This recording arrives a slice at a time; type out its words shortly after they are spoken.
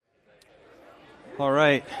All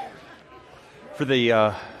right. For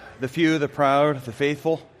the few, the proud, the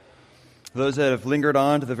faithful, those that have lingered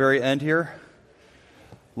on to the very end here,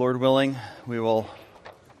 Lord willing, we will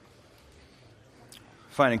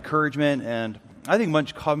find encouragement and I think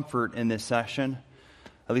much comfort in this session.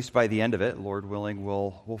 At least by the end of it, Lord willing,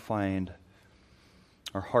 we'll find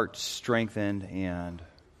our hearts strengthened and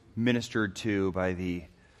ministered to by the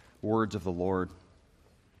words of the Lord.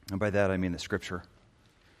 And by that I mean the Scripture.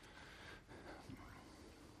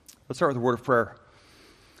 Let's start with a word of prayer.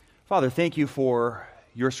 Father, thank you for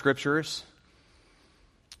your Scriptures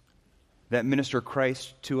that minister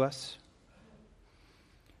Christ to us.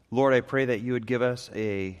 Lord, I pray that you would give us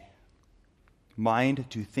a mind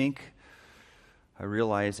to think. I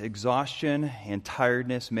realize exhaustion and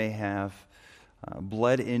tiredness may have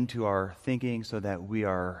bled into our thinking so that we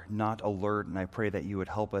are not alert, and I pray that you would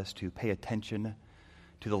help us to pay attention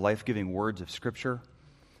to the life-giving words of Scripture,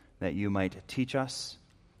 that you might teach us,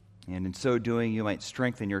 and in so doing you might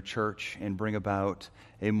strengthen your church and bring about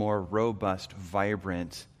a more robust,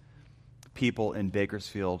 vibrant people in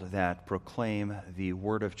Bakersfield that proclaim the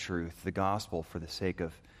word of truth, the gospel, for the sake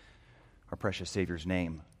of our precious Savior's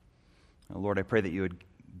name. Lord, I pray that you would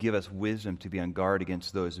give us wisdom to be on guard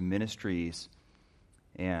against those ministries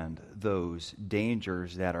and those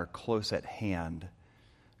dangers that are close at hand,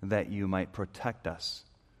 that you might protect us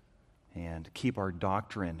and keep our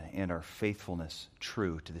doctrine and our faithfulness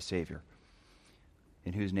true to the Savior.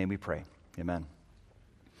 In whose name we pray. Amen.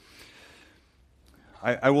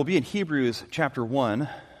 I will be in Hebrews chapter 1,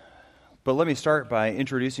 but let me start by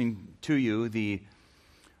introducing to you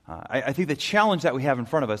I think the challenge that we have in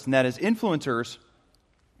front of us, and that is influencers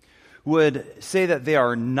would say that they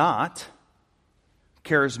are not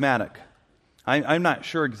charismatic. I'm not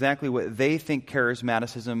sure exactly what they think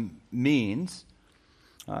charismaticism means.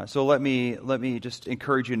 So let me just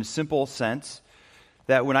encourage you in a simple sense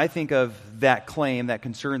that when I think of that claim, that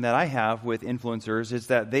concern that I have with influencers is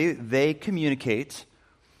that they communicate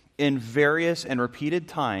in various and repeated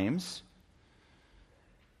times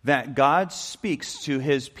that God speaks to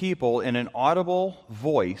his people in an audible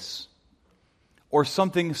voice or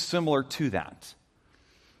something similar to that.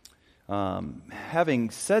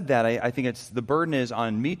 Having said that, I think the burden is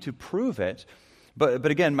on me to prove it. But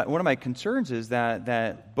again, one of my concerns is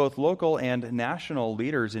that both local and national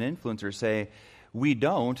leaders and influencers say, we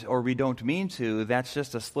don't, or we don't mean to, that's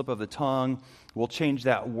just a slip of the tongue, we'll change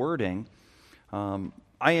that wording.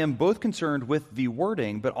 I am both concerned with the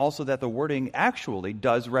wording, but also that the wording actually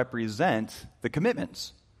does represent the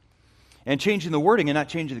commitments. And changing the wording and not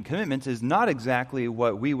changing the commitments is not exactly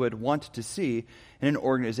what we would want to see in an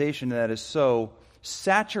organization that is so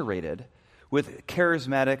saturated with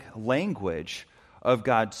charismatic language of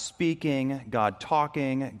God speaking, God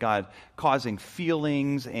talking, God causing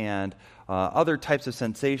feelings and other types of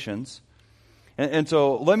sensations. And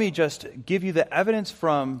so let me just give you the evidence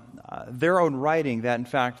from their own writing that, in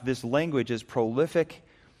fact, this language is prolific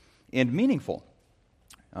and meaningful.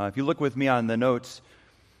 If you look with me on the notes,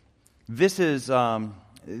 this is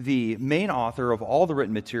the main author of all the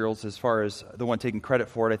written materials as far as the one taking credit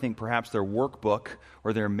for it. I think perhaps their workbook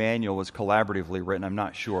or their manual was collaboratively written. I'm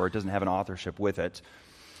not sure. It doesn't have an authorship with it.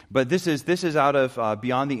 But this is out of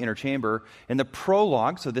Beyond the Inner Chamber. In the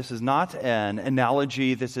prologue, so this is not an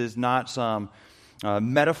analogy, this is not some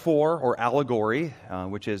metaphor or allegory,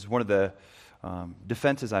 which is one of the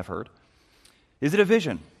defenses I've heard. Is it a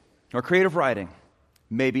vision or creative writing?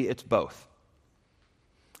 Maybe it's both.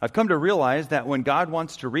 I've come to realize that when God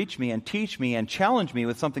wants to reach me and teach me and challenge me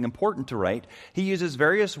with something important to write, he uses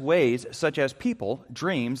various ways such as people,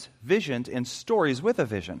 dreams, visions, and stories with a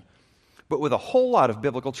vision, but with a whole lot of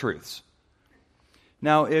biblical truths.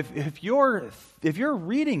 Now, if you're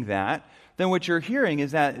reading that, then what you're hearing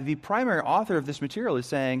is that the primary author of this material is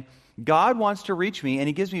saying, God wants to reach me, and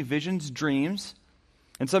he gives me visions, dreams,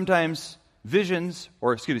 and sometimes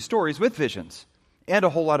stories with visions, and a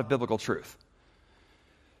whole lot of biblical truth.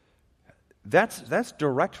 That's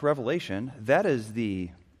direct revelation. That is the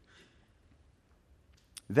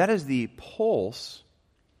pulse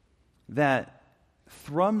that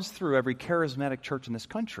thrums through every charismatic church in this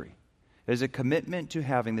country. It is a commitment to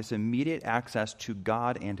having this immediate access to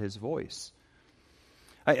God and his voice.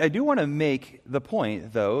 I do want to make the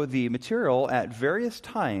point, though, the material at various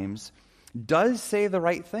times does say the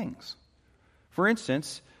right things. For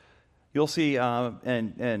instance, you'll see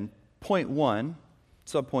in point 1,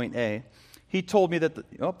 subpoint A, he told me that,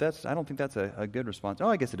 I don't think that's a good response. Oh,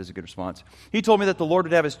 I guess it is a good response. He told me that the Lord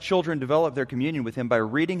would have his children develop their communion with him by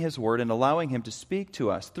reading his word and allowing him to speak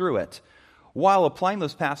to us through it, while applying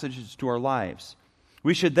those passages to our lives.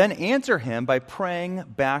 We should then answer him by praying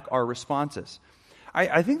back our responses.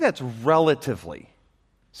 I think that's relatively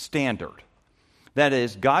standard. That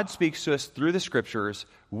is, God speaks to us through the Scriptures.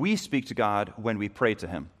 We speak to God when we pray to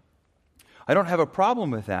Him. I don't have a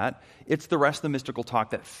problem with that. It's the rest of the mystical talk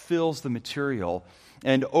that fills the material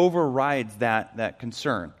and overrides that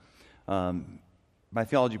concern. My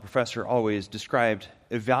theology professor always described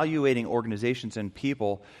evaluating organizations and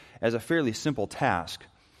people as a fairly simple task.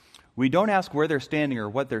 We don't ask where they're standing or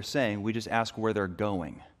what they're saying. We just ask where they're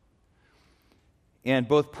going. And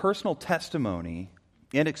both personal testimony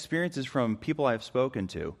and experiences from people I've spoken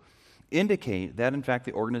to indicate that, in fact,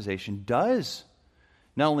 the organization does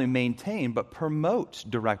not only maintain, but promote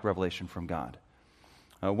direct revelation from God.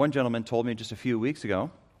 One gentleman told me just a few weeks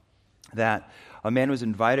ago that a man was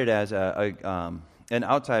invited as an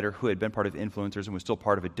outsider who had been part of influencers and was still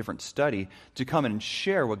part of a different study to come and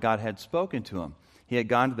share what God had spoken to him. He had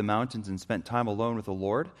gone to the mountains and spent time alone with the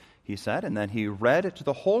Lord, he said, and then he read to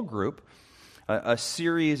the whole group a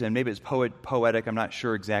series, and maybe it's poetic, I'm not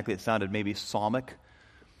sure exactly, it sounded maybe psalmic.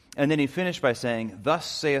 And then he finished by saying, "Thus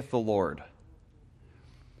saith the Lord."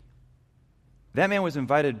 That man was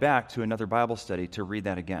invited back to another Bible study to read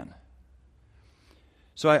that again.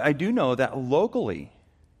 So I do know that locally,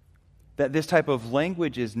 that this type of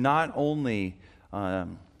language is not only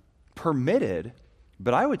permitted,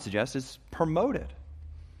 but I would suggest it's promoted.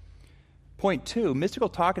 Point 2, mystical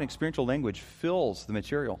talk and experiential language fills the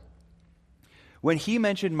material. When he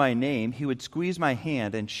mentioned my name, he would squeeze my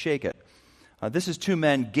hand and shake it. This is two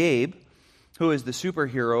men, Gabe, who is the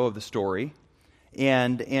superhero of the story,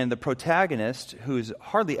 and the protagonist, who's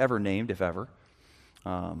hardly ever named, if ever.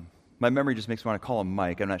 My memory just makes me want to call him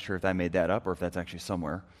Mike. I'm not sure if I made that up or if that's actually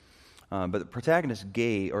somewhere. But the protagonist,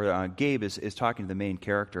 Gabe, is talking to the main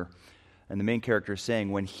character. And the main character is saying,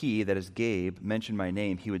 when he, that is Gabe, mentioned my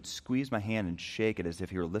name, he would squeeze my hand and shake it as if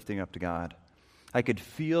he were lifting up to God. I could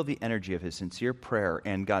feel the energy of his sincere prayer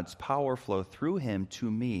and God's power flow through him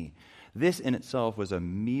to me. This in itself was a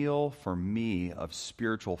meal for me of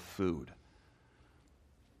spiritual food.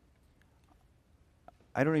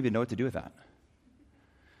 I don't even know what to do with that.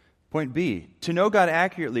 Point B, to know God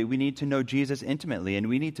accurately, we need to know Jesus intimately, and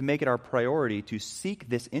we need to make it our priority to seek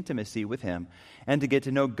this intimacy with Him and to get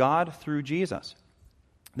to know God through Jesus.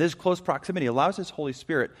 This close proximity allows His Holy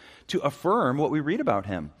Spirit to affirm what we read about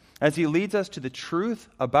Him as He leads us to the truth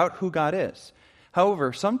about who God is.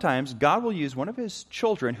 However, sometimes God will use one of His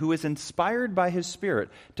children who is inspired by His Spirit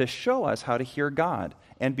to show us how to hear God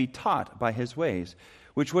and be taught by His ways,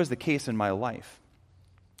 which was the case in my life.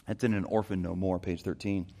 That's in An Orphan No More, page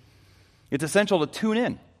 13. It's essential to tune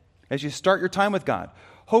in as you start your time with God.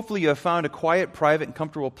 Hopefully you have found a quiet, private, and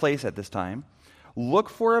comfortable place at this time. Look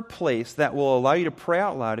for a place that will allow you to pray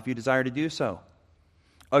out loud if you desire to do so.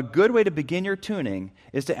 A good way to begin your tuning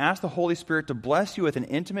is to ask the Holy Spirit to bless you with an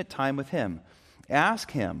intimate time with Him.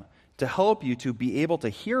 Ask Him to help you to be able to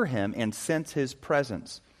hear Him and sense His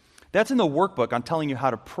presence. That's in the workbook on telling you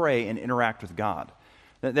how to pray and interact with God.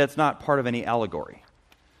 That's not part of any allegory.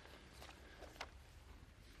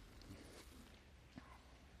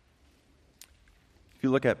 If you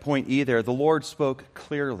look at point E there, the Lord spoke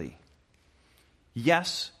clearly.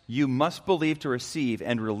 Yes, you must believe to receive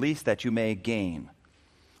and release that you may gain.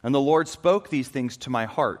 And the Lord spoke these things to my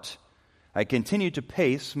heart. I continued to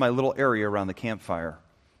pace my little area around the campfire.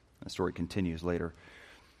 The story continues later.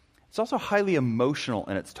 It's also highly emotional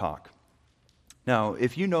in its talk. Now,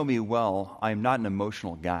 if you know me well, I'm not an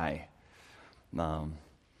emotional guy. My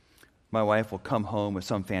wife will come home with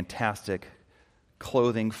some fantastic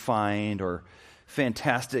clothing find or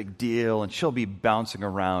fantastic deal, and she'll be bouncing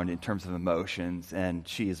around in terms of emotions, and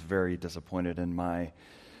she is very disappointed in my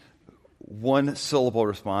one-syllable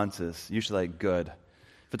responses, usually like, good.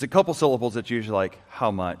 If it's a couple syllables, it's usually like,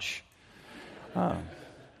 how much? But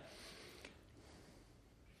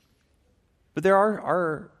there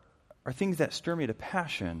are things that stir me to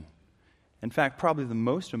passion. In fact, probably the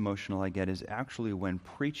most emotional I get is actually when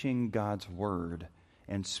preaching God's word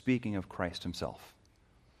and speaking of Christ Himself.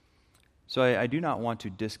 So I do not want to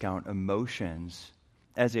discount emotions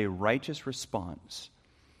as a righteous response,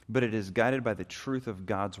 but it is guided by the truth of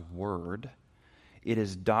God's word. It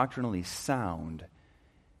is doctrinally sound,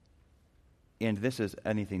 and this is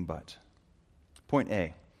anything but. Point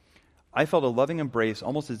A, I felt a loving embrace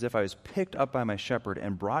almost as if I was picked up by my shepherd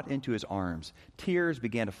and brought into his arms. Tears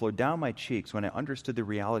began to flow down my cheeks when I understood the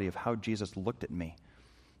reality of how Jesus looked at me.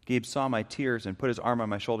 Gabe saw my tears and put his arm on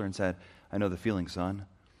my shoulder and said, "I know the feeling, son.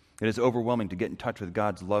 It is overwhelming to get in touch with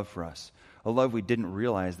God's love for us, a love we didn't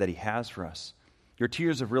realize that He has for us. Your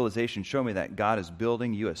tears of realization show me that God is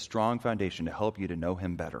building you a strong foundation to help you to know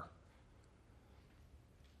Him better."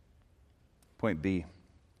 Point B,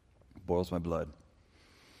 boils my blood.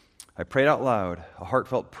 I prayed out loud, a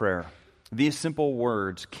heartfelt prayer. These simple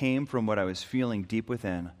words came from what I was feeling deep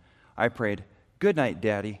within. I prayed, "Good night,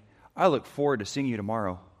 Daddy. I look forward to seeing you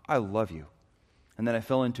tomorrow. I love you." And then I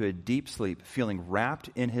fell into a deep sleep, feeling wrapped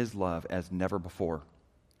in his love as never before.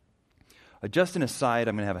 Just an aside,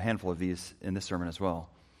 I'm going to have a handful of these in this sermon as well.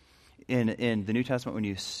 In the New Testament, when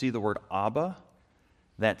you see the word Abba,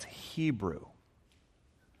 that's Hebrew.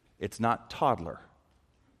 It's not toddler.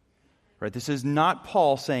 Right? This is not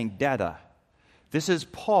Paul saying Dada. This is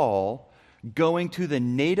Paul going to the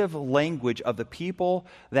native language of the people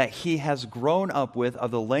that he has grown up with,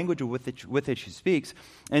 of the language with which he speaks,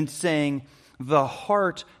 and saying, the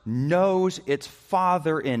heart knows its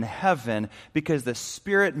Father in heaven because the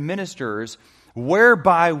Spirit ministers,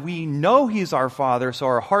 whereby we know He's our Father, so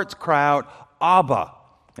our hearts cry out, Abba.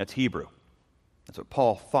 That's Hebrew. That's what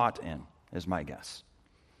Paul thought in, is my guess.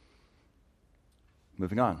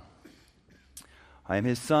 Moving on. I am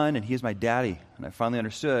his son, and he is my daddy, and I finally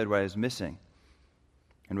understood what I was missing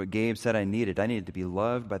and what Gabe said I needed. I needed to be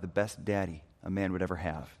loved by the best daddy a man would ever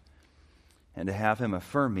have, and to have him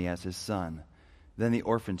affirm me as his son. Then the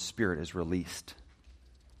orphan spirit is released.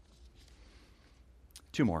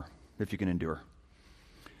 2 more, if you can endure.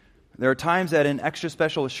 There are times that an extra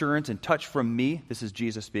special assurance and touch from me, this is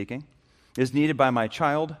Jesus speaking, is needed by my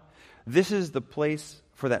child. This is the place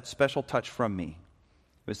for that special touch from me.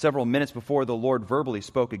 It was several minutes before the Lord verbally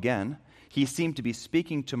spoke again. He seemed to be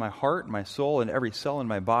speaking to my heart, my soul, and every cell in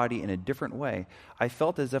my body in a different way. I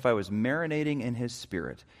felt as if I was marinating in His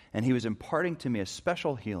Spirit, and He was imparting to me a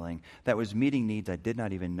special healing that was meeting needs I did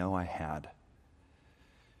not even know I had.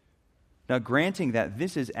 Now, granting that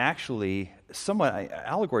this is actually somewhat,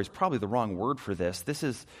 allegory is probably the wrong word for this.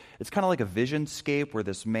 It's kind of like a visionscape where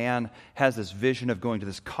this man has this vision of going to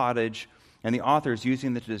this cottage, and the author is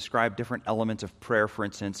using it to describe different elements of prayer, for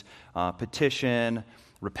instance, petition,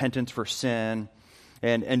 repentance for sin.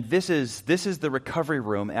 And this is the recovery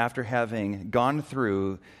room after having gone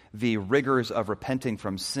through the rigors of repenting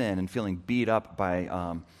from sin and feeling beat up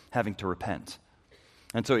by having to repent.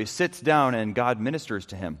 And so he sits down and God ministers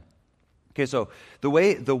to him. Okay, so the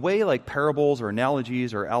way like parables or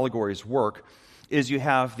analogies or allegories work is you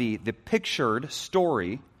have the pictured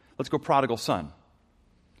story. Let's go prodigal son.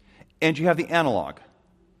 And you have the analog,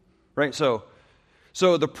 right? So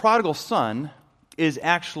the prodigal son is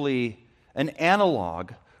actually an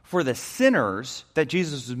analog for the sinners that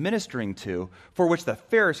Jesus was ministering to, for which the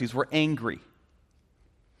Pharisees were angry.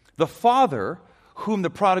 The father, whom the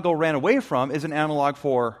prodigal ran away from, is an analog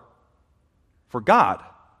for God.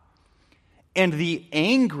 And the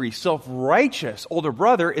angry, self-righteous older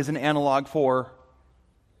brother is an analog for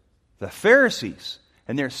the Pharisees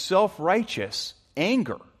and their self-righteous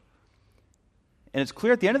anger. And it's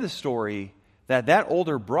clear at the end of the story that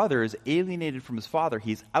older brother is alienated from his father.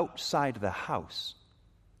 He's outside the house.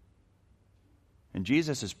 And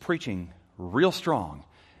Jesus is preaching real strong,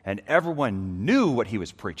 and everyone knew what he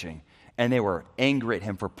was preaching, and they were angry at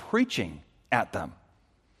him for preaching at them.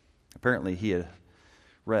 Apparently, he had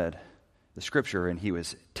read the Scripture, and he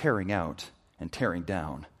was tearing out and tearing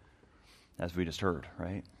down, as we just heard,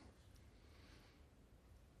 right?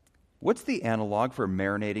 What's the analog for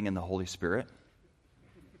marinating in the Holy Spirit?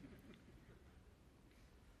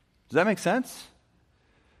 Does that make sense?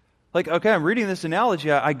 Like, okay, I'm reading this analogy.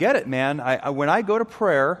 I get it, man. When I go to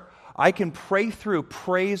prayer, I can pray through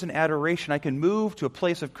praise and adoration. I can move to a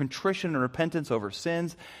place of contrition and repentance over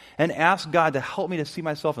sins and ask God to help me to see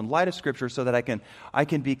myself in light of Scripture so that I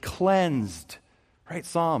can be cleansed. Right?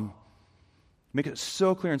 Make it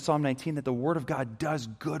so clear in Psalm 19 that the Word of God does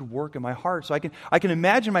good work in my heart. So I can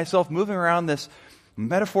imagine myself moving around this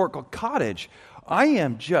metaphorical cottage. I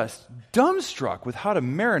am just dumbstruck with how to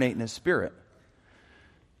marinate in His Spirit.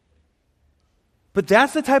 But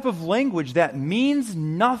that's the type of language that means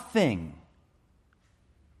nothing,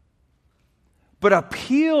 but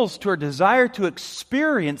appeals to our desire to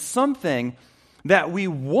experience something that we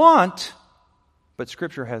want, but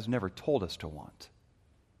Scripture has never told us to want.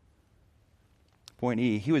 Point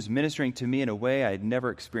E, he was ministering to me in a way I had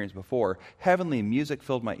never experienced before. Heavenly music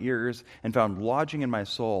filled my ears and found lodging in my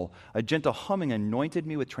soul. A gentle humming anointed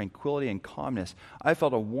me with tranquility and calmness. I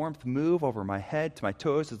felt a warmth move over my head to my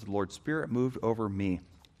toes as the Lord's Spirit moved over me.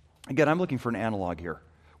 Again, I'm looking for an analog here.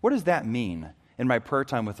 What does that mean in my prayer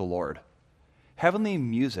time with the Lord? Heavenly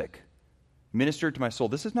music ministered to my soul.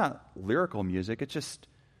 This is not lyrical music. It's just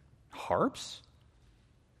harps.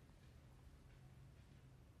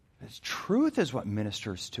 His truth is what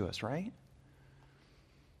ministers to us, right?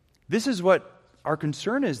 This is what our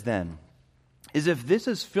concern is then, is if this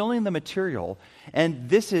is filling the material and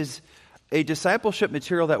this is a discipleship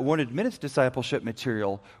material that won't admit it's discipleship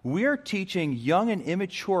material. We are teaching young and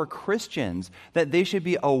immature Christians that they should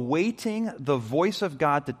be awaiting the voice of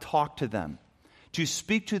God to talk to them, to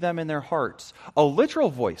speak to them in their hearts. A literal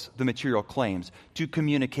voice, the material claims, to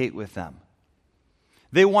communicate with them.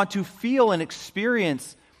 They want to feel and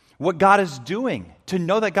experience what God is doing, to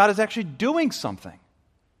know that God is actually doing something.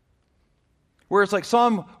 Whereas like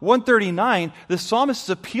Psalm 139, the psalmist is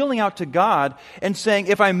appealing out to God and saying,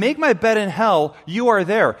 if I make my bed in hell, you are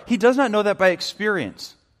there. He does not know that by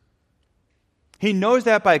experience. He knows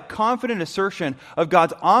that by confident assertion of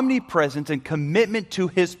God's omnipresence and commitment to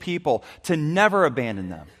his people to never abandon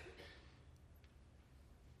them.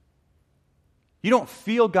 You don't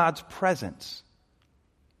feel God's presence.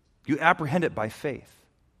 You apprehend it by faith.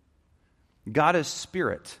 God is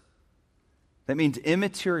spirit. That means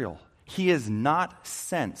immaterial. He is not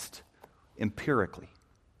sensed empirically.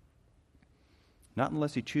 Not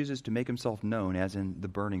unless he chooses to make himself known, as in the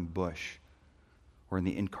burning bush or in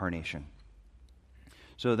the incarnation.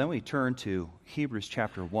 So then we turn to Hebrews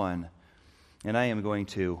chapter 1, and I am going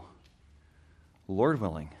to, Lord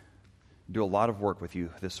willing, do a lot of work with you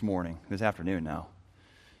this afternoon now.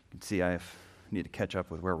 You can see I need to catch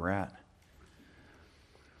up with where we're at.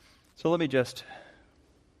 So let me just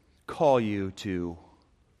call you to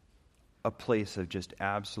a place of just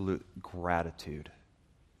absolute gratitude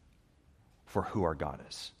for who our God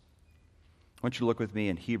is. I want you to look with me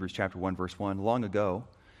in Hebrews chapter 1, verse 1. Long ago,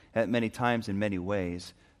 at many times in many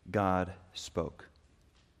ways, God spoke.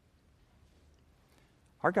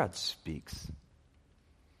 Our God speaks.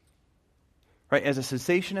 Right? As a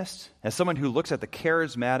cessationist, as someone who looks at the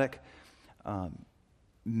charismatic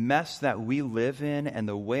mess that we live in and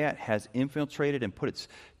the way it has infiltrated and put its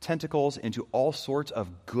tentacles into all sorts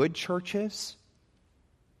of good churches,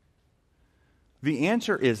 the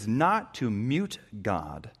answer is not to mute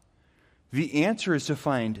God. The answer is to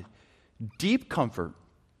find deep comfort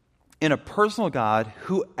in a personal God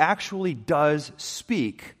who actually does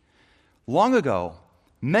speak. Long ago,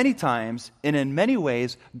 many times, and in many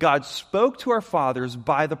ways, God spoke to our fathers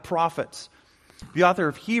by the prophets. The author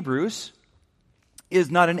of Hebrews is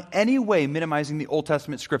not in any way minimizing the Old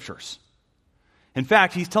Testament scriptures. In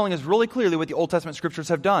fact, he's telling us really clearly what the Old Testament scriptures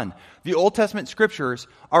have done. The Old Testament scriptures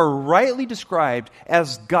are rightly described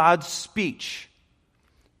as God's speech.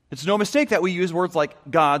 It's no mistake that we use words like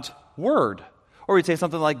God's word, or we'd say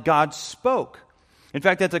something like God spoke. In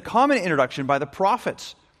fact, that's a common introduction by the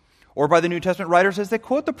prophets, or by the New Testament writers as they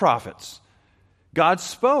quote the prophets. God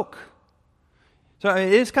spoke. So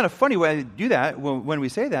it is kind of funny when I do that, when we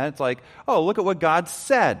say that. It's like, oh, look at what God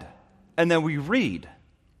said. And then we read.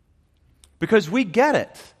 Because we get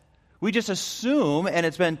it. We just assume, and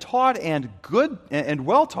it's been taught and good and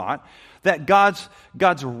well taught, that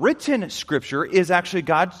God's written scripture is actually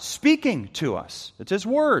God speaking to us. It's his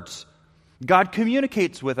words. God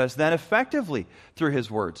communicates with us then effectively through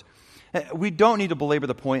his words. We don't need to belabor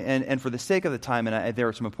the point, and for the sake of the time, and there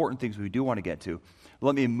are some important things we do want to get to,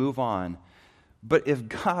 let me move on. But if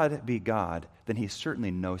God be God, then he certainly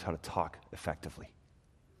knows how to talk effectively.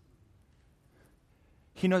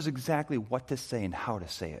 He knows exactly what to say and how to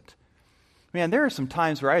say it. Man, there are some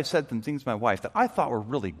times where I've said some things to my wife that I thought were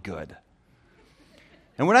really good.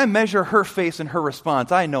 And when I measure her face and her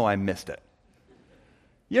response, I know I missed it.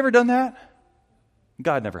 You ever done that?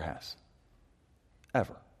 God never has.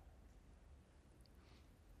 Ever.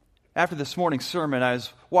 After this morning's sermon, I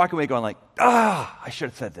was walking away going like, I should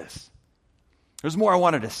have said this. There's more I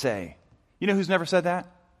wanted to say. You know who's never said that?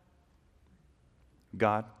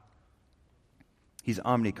 God. He's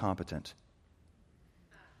omnicompetent.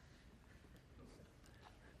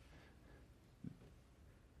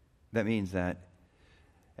 That means that,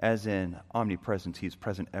 as in omnipresence, he's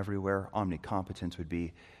present everywhere. Omnicompetence would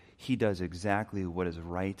be he does exactly what is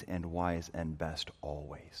right and wise and best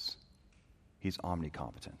always. He's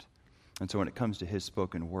omnicompetent. And so when it comes to his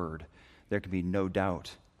spoken word, there can be no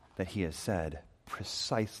doubt that he has said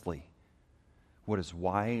precisely what is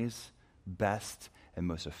wise, best, and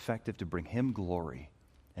most effective to bring him glory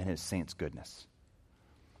and his saints' goodness.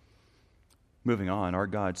 Moving on, our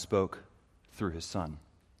God spoke through his Son.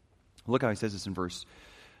 Look how he says this in verse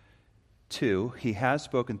 2. He has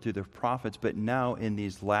spoken through the prophets, but now in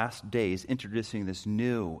these last days, introducing this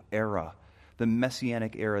new era, the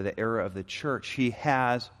Messianic era, the era of the church, he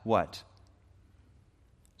has what?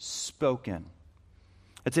 Spoken.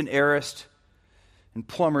 It's an aorist in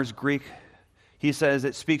Plummer's Greek. He says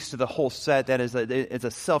it speaks to the whole set. That is, it's a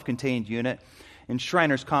self-contained unit. In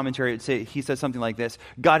Schreiner's commentary, he says something like this: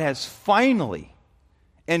 God has finally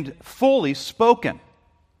and fully spoken.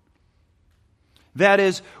 That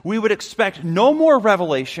is, we would expect no more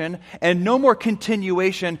revelation and no more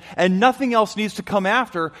continuation, and nothing else needs to come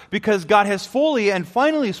after, because God has fully and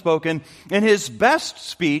finally spoken in His best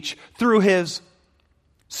speech through His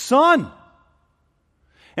Son.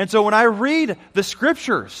 And so when I read the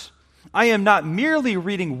Scriptures, I am not merely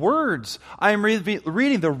reading words, I am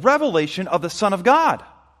reading the revelation of the Son of God.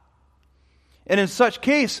 And in such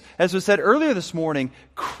case, as was said earlier this morning,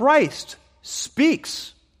 Christ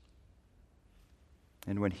speaks.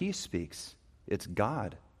 And when He speaks, it's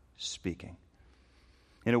God speaking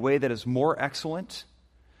in a way that is more excellent,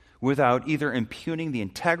 without either impugning the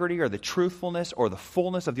integrity or the truthfulness or the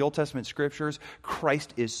fullness of the Old Testament Scriptures.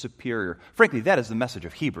 Christ is superior. Frankly, that is the message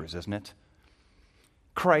of Hebrews, isn't it?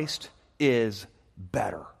 Christ is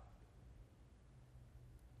better.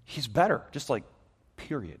 He's better, just like,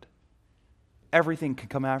 period. Everything can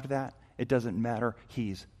come after that. It doesn't matter.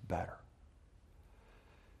 He's better.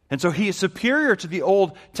 And so He is superior to the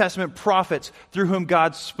Old Testament prophets through whom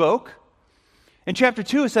God spoke. In chapter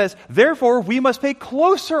 2 it says, therefore we must pay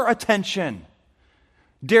closer attention.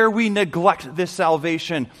 Dare we neglect this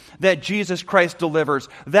salvation that Jesus Christ delivers,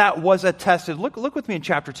 that was attested. Look with me in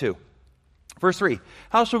chapter 2. Verse 3,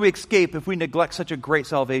 how shall we escape if we neglect such a great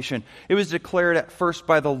salvation? It was declared at first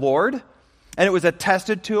by the Lord, and it was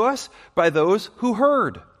attested to us by those who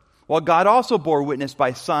heard. While God also bore witness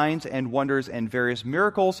by signs and wonders and various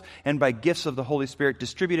miracles and by gifts of the Holy Spirit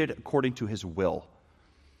distributed according to His will.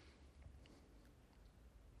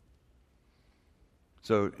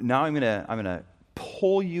 So now I'm gonna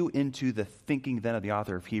pull you into the thinking then of the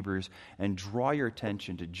author of Hebrews and draw your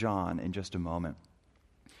attention to John in just a moment.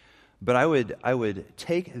 But I would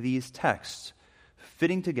take these texts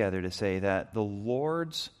fitting together to say that the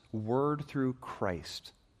Lord's word through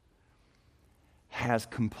Christ has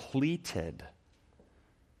completed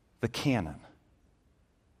the canon.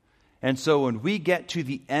 And so when we get to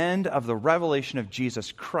the end of the revelation of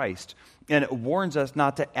Jesus Christ, and it warns us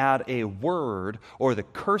not to add a word, or the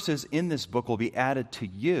curses in this book will be added to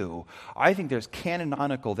you, I think there's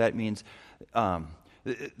canonical, that means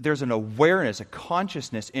there's an awareness, a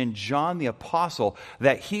consciousness in John the Apostle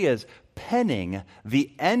that he is penning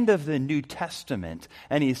the end of the New Testament,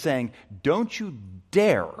 and he's saying, don't you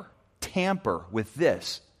dare tamper with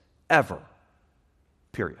this ever.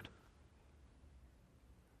 Period.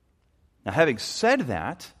 Now, having said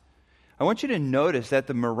that, I want you to notice that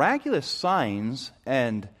the miraculous signs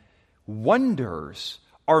and wonders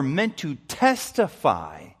are meant to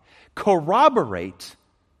testify, corroborate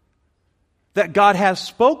that God has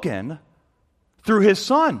spoken through His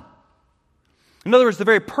Son. In other words, the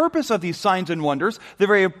very purpose of these signs and wonders, the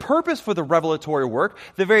very purpose for the revelatory work,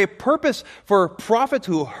 the very purpose for prophets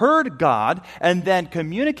who heard God and then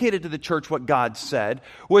communicated to the church what God said,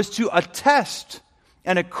 was to attest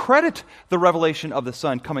and accredit the revelation of the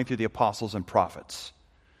Son coming through the apostles and prophets.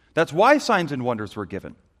 That's why signs and wonders were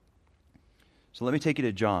given. So let me take you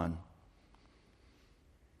to John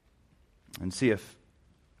and see if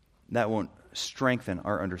that won't strengthen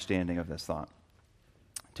our understanding of this thought.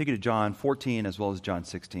 Take you to John 14 as well as John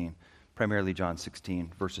 16, primarily John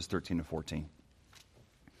 16, verses 13 to 14.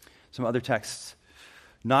 Some other texts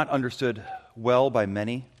not understood well by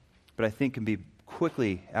many, but I think can be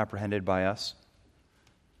quickly apprehended by us.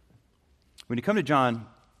 When you come to John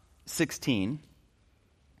 16,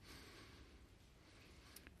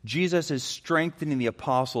 Jesus is strengthening the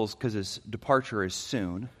apostles because His departure is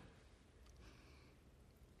soon. You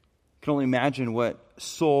can only imagine what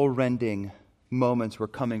soul-rending moments were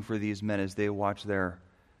coming for these men as they watched their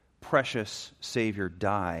precious Savior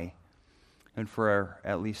die. And for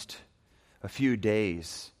at least a few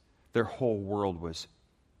days, their whole world was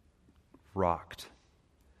rocked.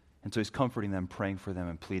 And so He's comforting them, praying for them,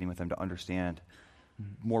 and pleading with them to understand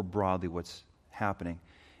more broadly what's happening.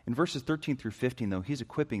 In verses 13 through 15, though, He's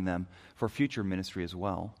equipping them for future ministry as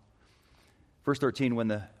well. Verse 13, when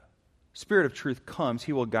the Spirit of truth comes,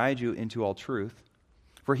 He will guide you into all truth.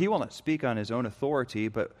 For He will not speak on His own authority,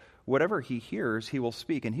 but whatever He hears, He will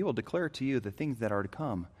speak, and He will declare to you the things that are to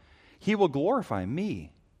come. He will glorify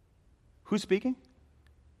Me. Who's speaking?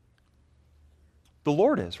 The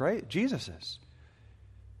Lord is, right? Jesus is.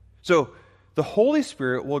 So the Holy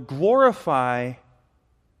Spirit will glorify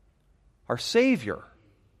our Savior,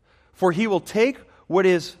 for He will take what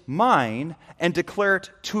is mine and declare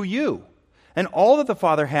it to you. And all that the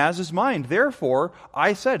Father has is mine. Therefore,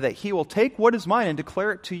 I said that He will take what is mine and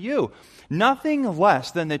declare it to you. Nothing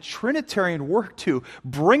less than the Trinitarian work to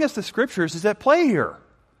bring us the Scriptures is at play here.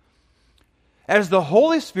 As the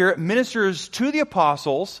Holy Spirit ministers to the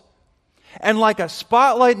apostles And like a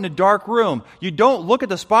spotlight in a dark room, you don't look at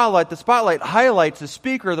the spotlight highlights the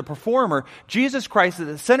speaker or the performer. Jesus Christ is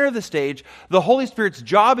at the center of the stage. The Holy Spirit's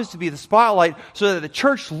job is to be the spotlight so that the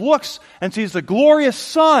church looks and sees the glorious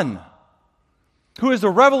Son, who is the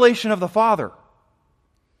revelation of the Father. I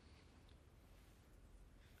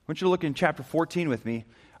want you to look in chapter 14 with me.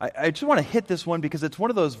 I just want to hit this one because it's one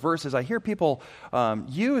of those verses I hear people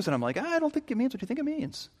use, and I'm like, I don't think it means what you think it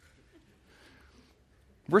means.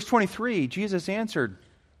 Verse 23, Jesus answered.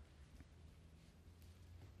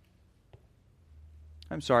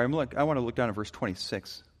 I'm sorry, I want to look down at verse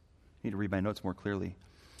 26. I need to read my notes more clearly.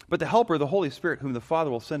 But the Helper, the Holy Spirit, whom the Father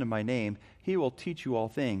will send in my name, he will teach you all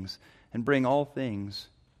things and bring all things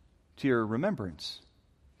to your remembrance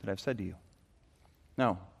that I've said to you.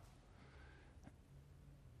 Now,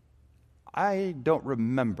 I don't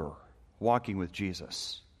remember walking with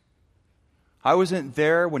Jesus. I wasn't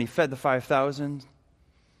there when he fed the 5,000.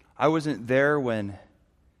 I wasn't there when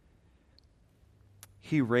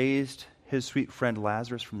he raised his sweet friend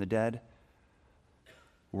Lazarus from the dead.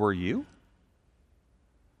 Were you?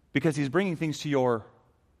 Because he's bringing things to your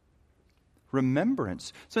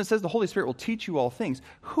remembrance. So it says the Holy Spirit will teach you all things.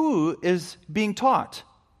 Who is being taught?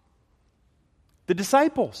 The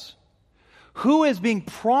disciples. Who is being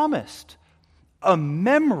promised a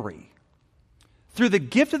memory through the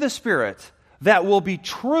gift of the Spirit that will be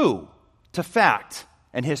true to fact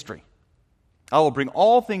and history? I will bring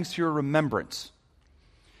all things to your remembrance.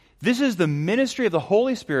 This is the ministry of the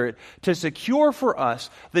Holy Spirit to secure for us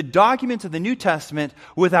the documents of the New Testament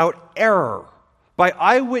without error by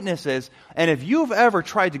eyewitnesses. And if you've ever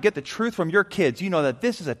tried to get the truth from your kids, you know that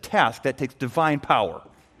this is a task that takes divine power.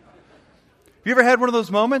 Have you ever had one of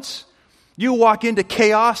those moments? You walk into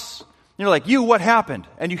chaos, and you're like, what happened?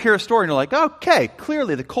 And you hear a story, and you're like, okay,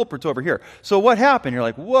 clearly the culprit's over here. So what happened? You're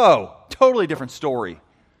like, whoa, totally different story.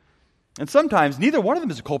 And sometimes neither one of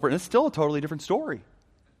them is a culprit, and it's still a totally different story.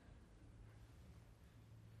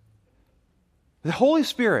 The Holy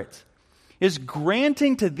Spirit is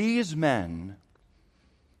granting to these men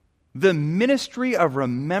the ministry of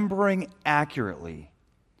remembering accurately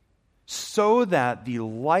so that the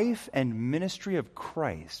life and ministry of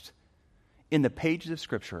Christ in the pages of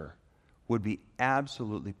Scripture would be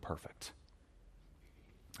absolutely perfect.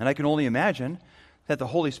 And I can only imagine that the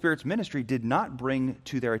Holy Spirit's ministry did not bring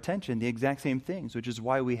to their attention the exact same things, which is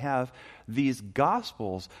why we have these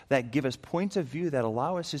Gospels that give us points of view that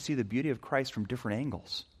allow us to see the beauty of Christ from different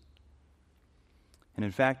angles. And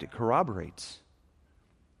in fact, it corroborates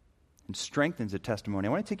and strengthens the testimony.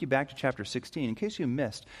 I want to take you back to chapter 16 in case you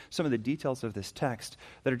missed some of the details of this text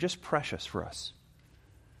that are just precious for us.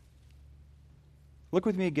 Look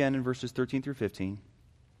with me again in verses 13 through 15,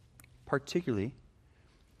 particularly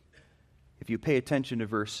if you pay attention to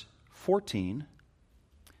verse 14.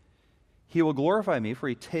 He will glorify me, for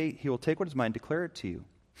he will take what is mine, declare it to you.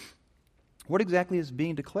 What exactly is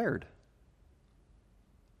being declared?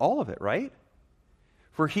 All of it, right?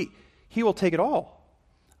 For he will take it all.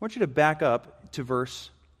 I want you to back up to verse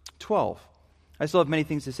 12. I still have many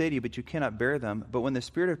things to say to you, but you cannot bear them. But when the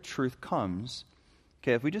Spirit of truth comes,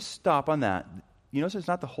 okay, if we just stop on that, you notice it's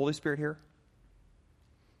not the Holy Spirit here?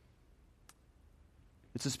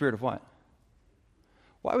 It's the Spirit of what?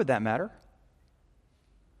 Why would that matter?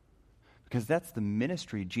 Because that's the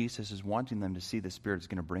ministry Jesus is wanting them to see the Spirit is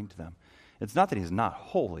going to bring to them. It's not that he's not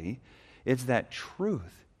holy. It's that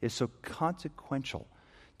truth is so consequential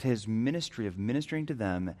to his ministry of ministering to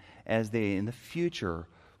them as they, in the future,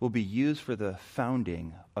 will be used for the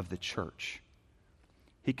founding of the church.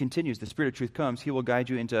 He continues, the Spirit of truth comes, he will guide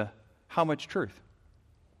you into how much truth?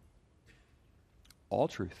 All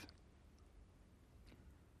truth.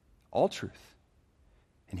 All truth.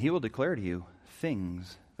 And he will declare to you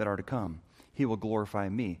things that are to come. He will glorify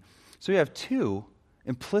me. So you have two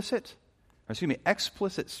explicit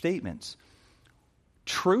statements.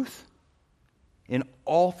 Truth in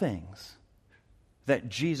all things that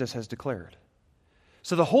Jesus has declared.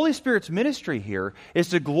 So the Holy Spirit's ministry here is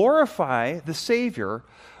to glorify the Savior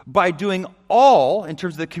by doing all in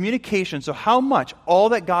terms of the communication. So how much? All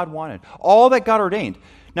that God wanted. All that God ordained.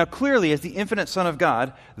 Now clearly, as the infinite Son of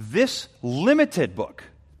God, this limited book,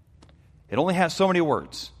 it only has so many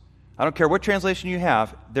words. I don't care what translation you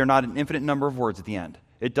have, they're not an infinite number of words at the end.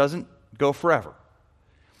 It doesn't go forever.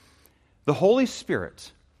 The Holy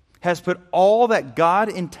Spirit has put all that God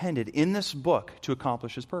intended in this book to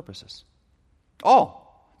accomplish his purposes.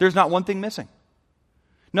 All. There's not one thing missing.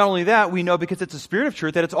 Not only that, we know because it's the Spirit of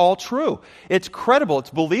truth that it's all true. It's credible, it's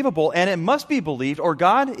believable, and it must be believed, or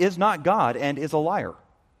God is not God and is a liar.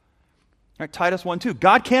 Right, Titus 1:2.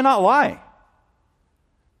 God cannot lie.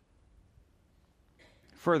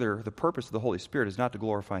 Further, the purpose of the Holy Spirit is not to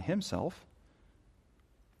glorify himself,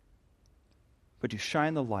 but to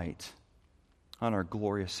shine the light on our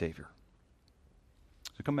glorious Savior.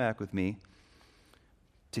 So come back with me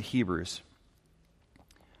to Hebrews.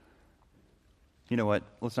 You know what?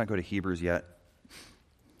 Let's not go to Hebrews yet.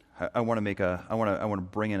 I want to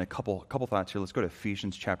bring in a couple thoughts here. Let's go to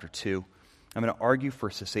Ephesians chapter 2. I'm going to argue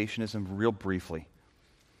for cessationism real briefly.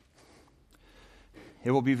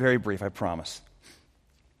 It will be very brief, I promise.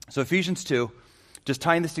 So Ephesians 2, just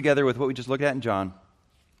tying this together with what we just looked at in John,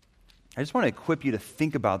 I just want to equip you to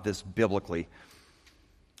think about this biblically.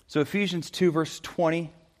 So Ephesians 2, verse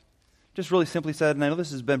 20, just really simply said, and I know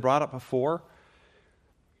this has been brought up before.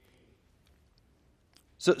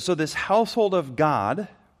 So this household of God,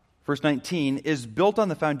 verse 19, is built on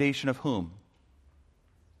the foundation of whom?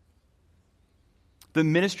 The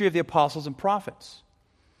ministry of the apostles and prophets.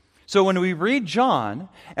 So when we read John,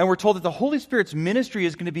 and we're told that the Holy Spirit's ministry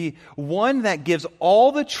is going to be one that gives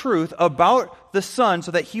all the truth about the Son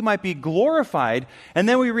so that he might be glorified, and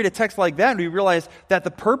then we read a text like that and we realize that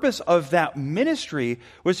the purpose of that ministry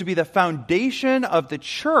was to be the foundation of the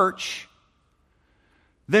church,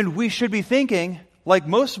 then we should be thinking, like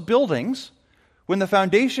most buildings, when the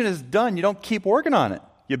foundation is done, you don't keep working on it.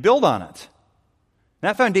 You build on it.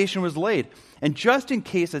 That foundation was laid. And just in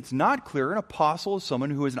case it's not clear, an apostle is someone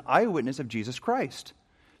who is an eyewitness of Jesus Christ.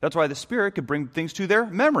 That's why the Spirit could bring things to their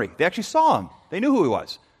memory. They actually saw him. They knew who he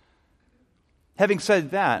was. Having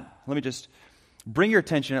said that, let me just bring your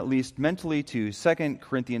attention at least mentally to 2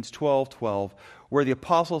 Corinthians 12:12, where the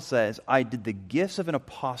apostle says, I did the gifts of an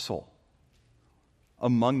apostle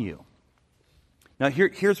among you. Now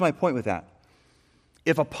here's my point with that.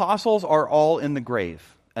 If apostles are all in the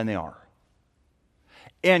grave, and they are,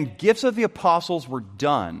 and gifts of the apostles were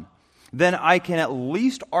done, then I can at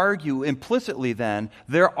least argue implicitly then,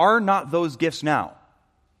 there are not those gifts now.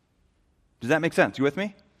 Does that make sense? You with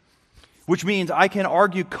me? Which means I can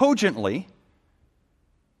argue cogently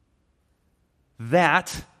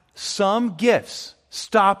that some gifts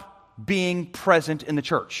stop being present in the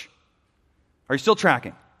church. Are you still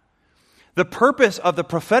tracking? The purpose of the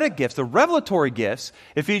prophetic gifts, the revelatory gifts,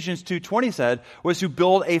 Ephesians 2:20 said, was to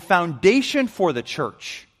build a foundation for the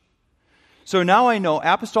church. So now I know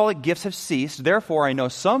apostolic gifts have ceased, therefore I know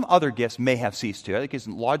some other gifts may have ceased too. I think you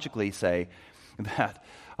can logically say that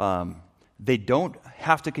they don't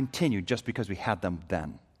have to continue just because we had them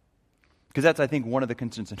then. Because that's, I think, one of the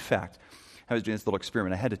concerns. In fact, I was doing this little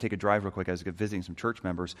experiment. I had to take a drive real quick. I was visiting some church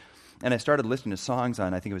members, and I started listening to songs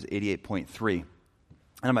on, I think it was 88.3.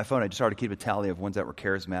 And on my phone, I just started to keep a tally of ones that were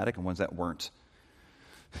charismatic and ones that weren't.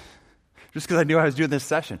 Just because I knew I was doing this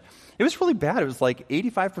session. It was really bad. It was like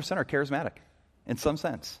 85% are charismatic in some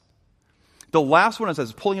sense. The last one, as I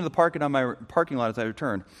was pulling into the parking lot as I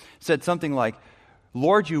returned, said something like,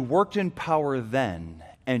 Lord, you worked in power then,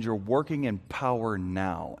 and you're working in power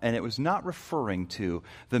now. And it was not referring to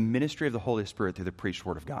the ministry of the Holy Spirit through the preached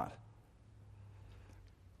word of God.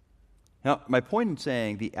 Now, my point in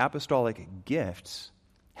saying the apostolic gifts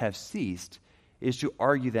have ceased is to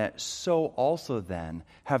argue that so also then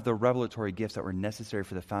have the revelatory gifts that were necessary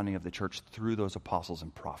for the founding of the church through those apostles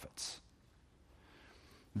and prophets.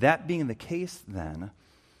 That being the case then,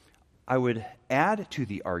 I would add to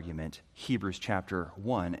the argument Hebrews chapter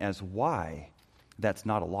 1 as why that's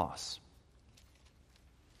not a loss.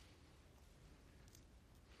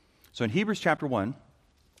 So in Hebrews chapter 1,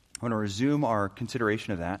 I want to resume our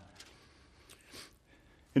consideration of that.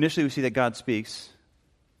 Initially we see that God speaks.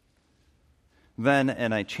 Then,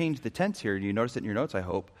 and I changed the tense here, you notice it in your notes, I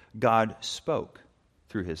hope, God spoke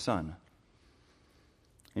through his Son.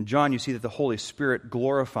 In John, you see that the Holy Spirit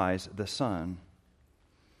glorifies the Son.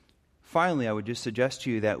 Finally, I would just suggest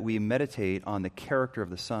to you that we meditate on the character of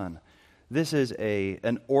the Son. This is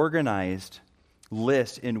an organized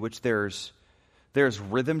list in which there's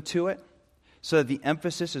rhythm to it, so that the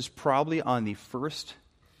emphasis is probably on the first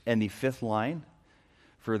and the fifth line.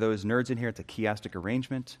 For those nerds in here, it's a chiastic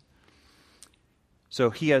arrangement. So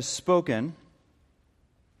he has spoken,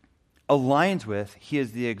 aligns with, he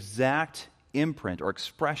is the exact imprint or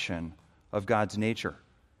expression of God's nature.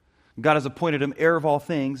 God has appointed him heir of all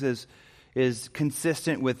things, is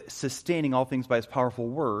consistent with sustaining all things by his powerful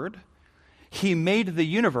word. He made the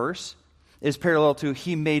universe is parallel to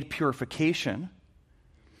he made purification.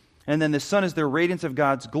 And then the Son is the radiance of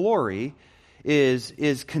God's glory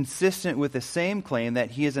is consistent with the same claim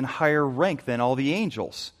that he is in higher rank than all the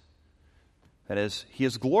angels. That is, he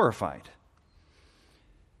is glorified.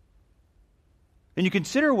 And you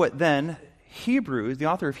consider what then the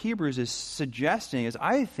author of Hebrews is suggesting is,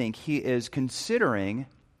 I think he is considering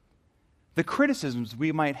the criticisms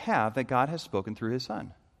we might have that God has spoken through his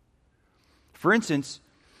Son. For instance,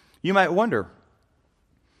 you might wonder,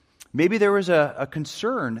 maybe there was a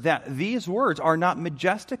concern that these words are not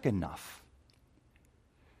majestic enough.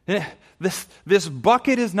 This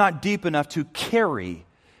bucket is not deep enough to carry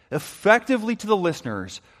effectively to the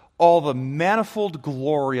listeners all the manifold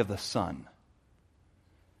glory of the Son.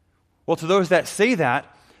 Well, to those that say that,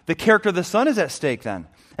 the character of the Son is at stake then.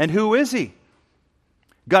 And who is he?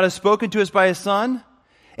 God has spoken to us by his Son,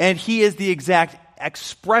 and he is the exact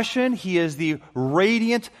expression, he is the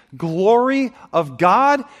radiant glory of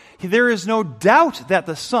God. There is no doubt that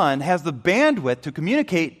the Son has the bandwidth to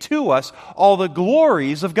communicate to us all the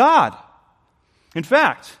glories of God. In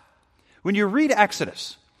fact, when you read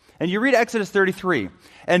Exodus, and you read Exodus 33,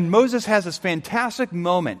 and Moses has this fantastic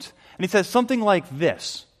moment, and he says something like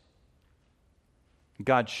this: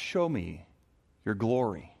 God, show me your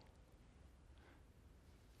glory.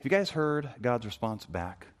 Have you guys heard God's response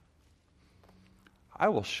back? I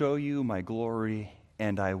will show you my glory,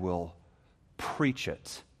 and I will preach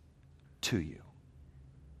it to you.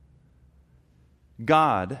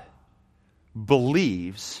 God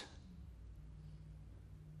believes,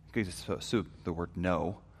 you could assume the word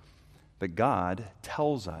no, but God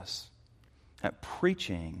tells us that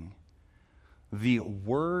preaching the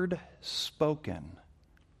word spoken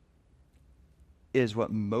is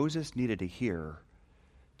what Moses needed to hear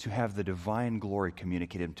to have the divine glory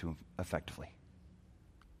communicated to him effectively.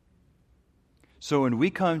 So when we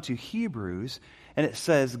come to Hebrews, and it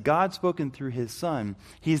says, God spoken through his Son,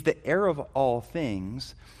 he's the heir of all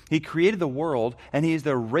things, he created the world, and he is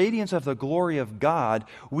the radiance of the glory of God,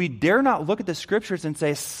 we dare not look at the Scriptures and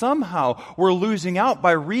say, somehow we're losing out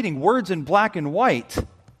by reading words in black and white.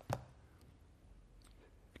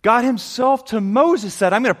 God himself to Moses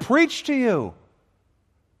said, I'm going to preach to you.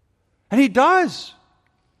 And he does.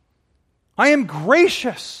 I am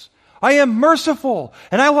gracious. I am merciful,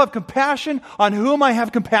 and I will have compassion on whom I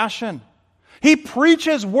have compassion. He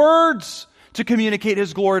preaches words to communicate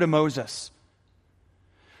his glory to Moses.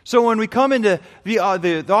 So when we come into the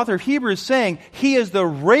author of Hebrews saying he is the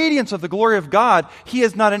radiance of the glory of God, he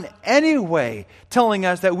is not in any way telling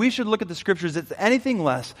us that we should look at the Scriptures as anything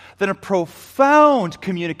less than a profound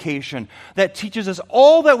communication that teaches us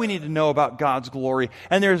all that we need to know about God's glory.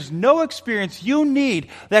 And there's no experience you need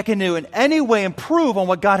that can in any way improve on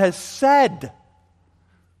what God has said.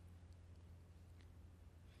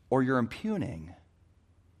 Or you're impugning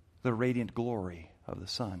the radiant glory of the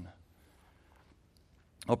Son.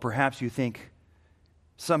 Or perhaps you think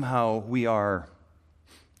somehow we are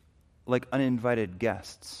like uninvited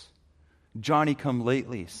guests,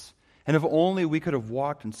 Johnny-come-latelys, and if only we could have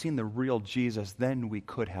walked and seen the real Jesus, then we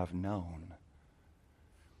could have known.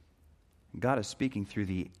 God is speaking through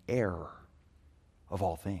the heir of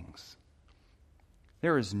all things.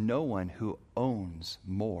 There is no one who owns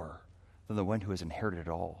more than the one who has inherited it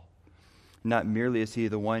all. Not merely is he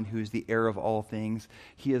the one who is the heir of all things,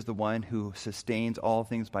 he is the one who sustains all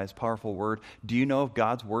things by his powerful word. Do you know if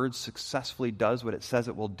God's word successfully does what it says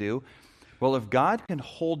it will do? Well, if God can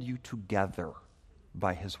hold you together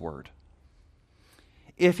by his word,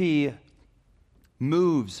 if he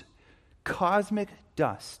moves cosmic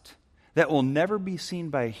dust that will never be seen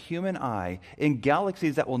by a human eye, in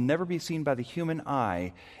galaxies that will never be seen by the human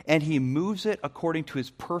eye, and he moves it according to his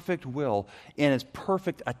perfect will and his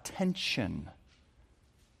perfect attention,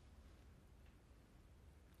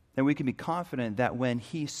 then we can be confident that when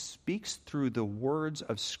he speaks through the words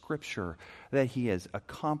of Scripture, that he has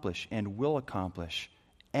accomplished and will accomplish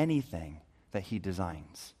anything that he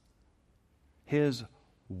designs. His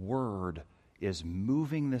word is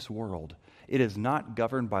moving this world. It is not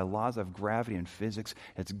governed by laws of gravity and physics.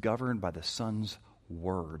 It's governed by the Son's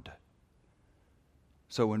word.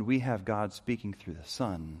 So when we have God speaking through the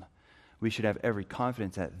Son, we should have every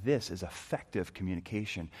confidence that this is effective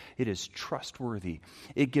communication. It is trustworthy.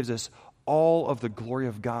 It gives us all of the glory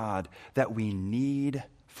of God that we need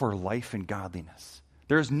for life and godliness.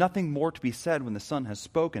 There is nothing more to be said when the Son has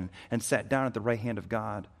spoken and sat down at the right hand of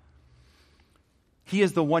God. He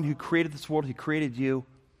is the one who created this world. He created you.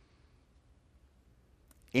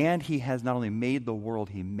 And he has not only made the world,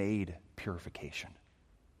 he made purification.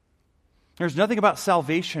 There's nothing about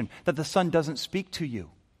salvation that the Son doesn't speak to you,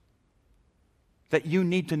 that you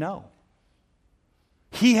need to know.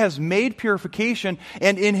 He has made purification,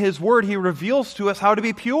 and in his word, he reveals to us how to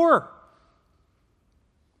be pure.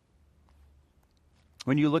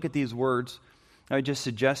 When you look at these words, I would just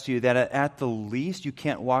suggest to you that at the least, you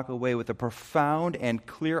can't walk away with a profound and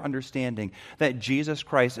clear understanding that Jesus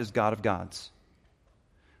Christ is God of gods.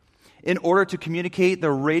 In order to communicate the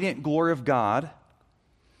radiant glory of God,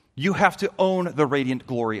 You have to own the radiant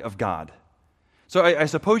glory of God. So I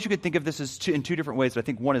suppose you could think of this as in two different ways, but I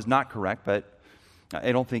think one is not correct, but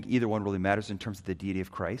I don't think either one really matters in terms of the deity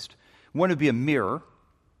of Christ. One would be a mirror.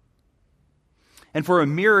 And for a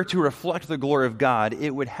mirror to reflect the glory of God,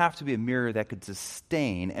 it would have to be a mirror that could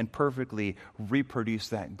sustain and perfectly reproduce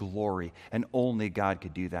that glory, and only God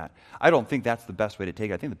could do that. I don't think that's the best way to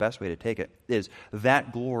take it. I think the best way to take it is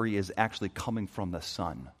that glory is actually coming from the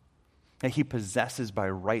Son. That He possesses by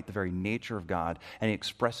right the very nature of God, and He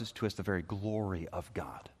expresses to us the very glory of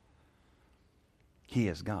God. He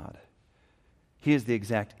is God. He is the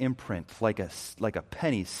exact imprint, like a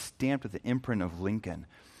penny stamped with the imprint of Lincoln.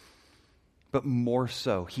 But more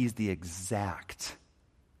so, He's the exact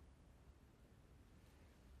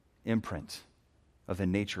imprint of the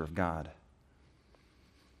nature of God.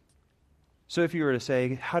 So if you were to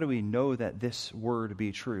say, how do we know that this word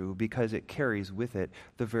be true? Because it carries with it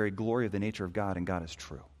the very glory of the nature of God, and God is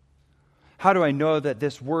true. How do I know that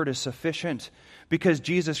this word is sufficient? Because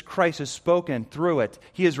Jesus Christ has spoken through it.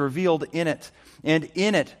 He is revealed in it. And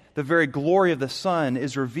in it, the very glory of the Son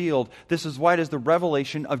is revealed. This is why it is the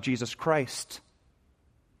revelation of Jesus Christ.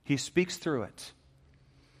 He speaks through it.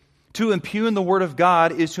 To impugn the word of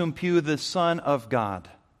God is to impugn the Son of God.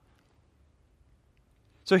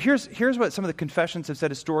 So here's what some of the confessions have said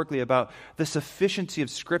historically about the sufficiency of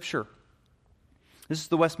Scripture. This is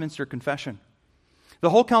the Westminster Confession. The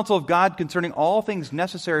whole counsel of God concerning all things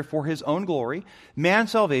necessary for His own glory,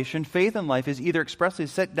 man's salvation, faith, and life is either expressly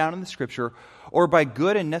set down in the Scripture, or by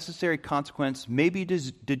good and necessary consequence may be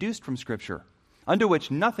deduced from Scripture, unto which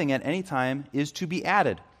nothing at any time is to be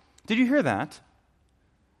added. Did you hear that?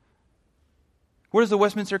 What does the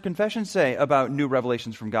Westminster Confession say about new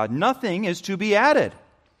revelations from God? Nothing is to be added,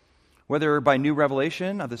 whether by new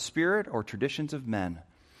revelation of the Spirit or traditions of men.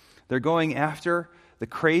 They're going after the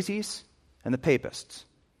crazies and the papists,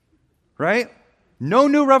 right? No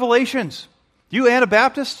new revelations. You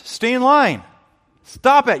Anabaptists, stay in line.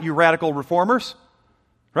 Stop it, you radical reformers,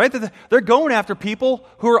 right? They're going after people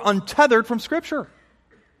who are untethered from Scripture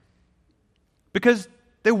because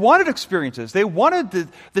they wanted experiences. They wanted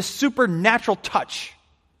the supernatural touch.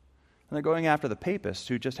 And they're going after the papists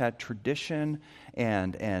who just had tradition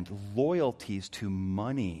and loyalties to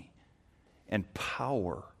money and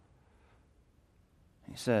power.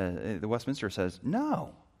 He says, the Westminster says,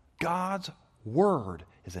 no, God's word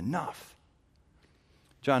is enough.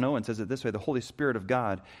 John Owen says it this way: the Holy Spirit of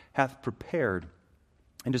God hath prepared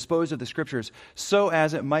and disposed of the Scriptures so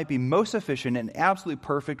as it might be most efficient and absolutely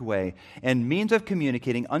perfect way and means of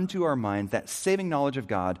communicating unto our minds that saving knowledge of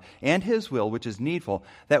God and His will which is needful,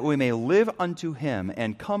 that we may live unto Him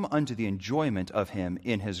and come unto the enjoyment of Him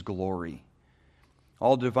in His glory.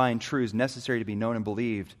 All divine truths necessary to be known and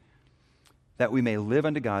believed, that we may live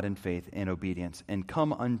unto God in faith and obedience, and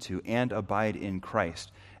come unto and abide in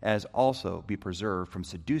Christ, as also be preserved from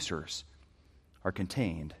seducers, are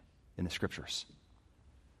contained in the Scriptures.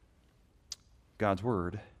 God's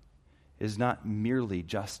word is not merely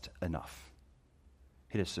just enough.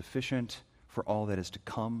 It is sufficient for all that is to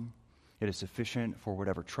come. It is sufficient for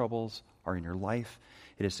whatever troubles are in your life.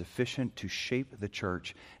 It is sufficient to shape the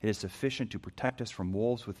church. It is sufficient to protect us from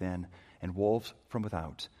wolves within and wolves from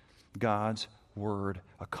without. God's word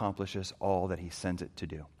accomplishes all that He sends it to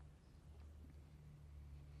do.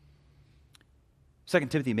 2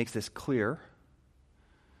 Timothy makes this clear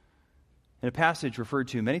in a passage referred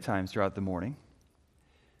to many times throughout the morning.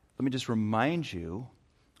 Let me just remind you,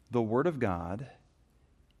 the Word of God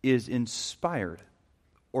is inspired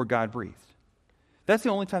or God-breathed. That's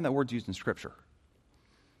the only time that word's used in Scripture.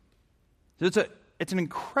 So it's an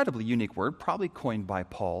incredibly unique word, probably coined by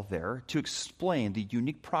Paul there, to explain the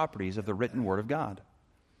unique properties of the written Word of God.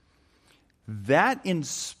 That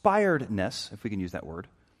inspiredness, if we can use that word,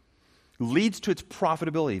 leads to its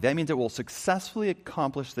profitability. That means it will successfully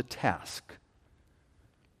accomplish the task.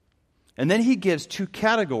 And then he gives two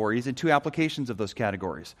categories and two applications of those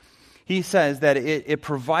categories. He says that it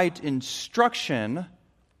provides instruction,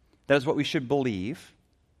 that is what we should believe,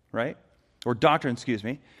 right? Or doctrine,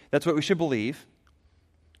 that's what we should believe.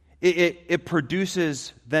 It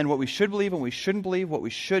produces then what we should believe and what we shouldn't believe, what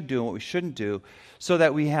we should do and what we shouldn't do, so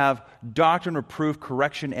that we have doctrine, reproof,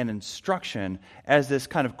 correction, and instruction as this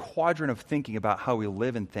kind of quadrant of thinking about how we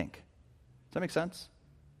live and think. Does that make sense?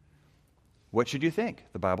 What should you think?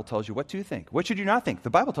 The Bible tells you what to think. What should you not think? The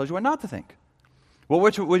Bible tells you what not to think. Well,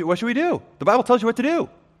 what should we do? The Bible tells you what to do. You know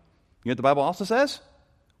what the Bible also says?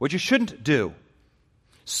 What you shouldn't do.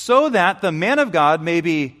 So that the man of God may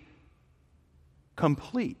be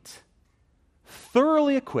complete,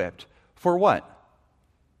 thoroughly equipped for what?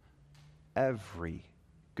 Every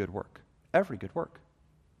good work. Every good work.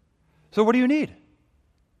 So what do you need?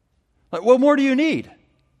 Like, what more do you need?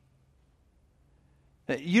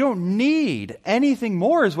 You don't need anything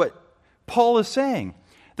more, is what Paul is saying.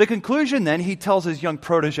 The conclusion then, he tells his young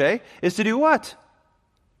protege, is to do what?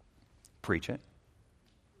 Preach it.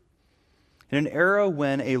 In an era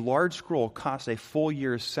when a large scroll cost a full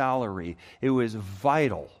year's salary, it was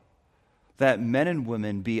vital that men and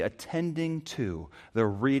women be attending to the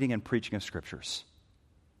reading and preaching of Scriptures.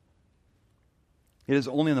 It is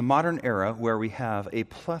only in the modern era where we have a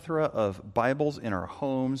plethora of Bibles in our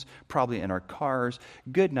homes, probably in our cars.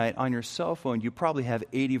 Good night, on your cell phone, you probably have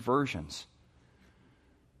 80 versions.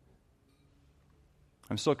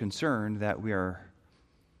 I'm so concerned that we are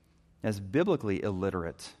as biblically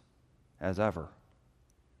illiterate as ever.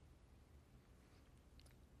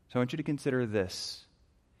 So I want you to consider this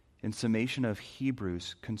in summation of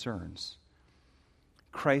Hebrews' concerns.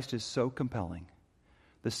 Christ is so compelling,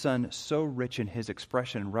 the Son so rich in his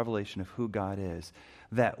expression and revelation of who God is,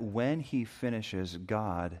 that when he finishes,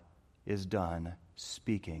 God is done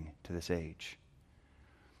speaking to this age.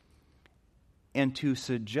 And to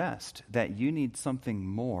suggest that you need something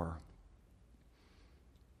more,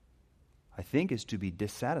 I think, is to be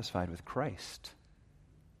dissatisfied with Christ.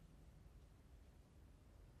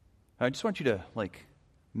 I just want you to,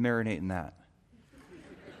 marinate in that.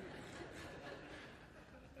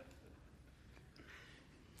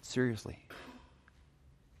 Seriously.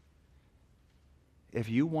 If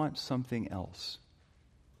you want something else,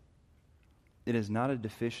 it is not a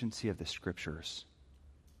deficiency of the Scriptures,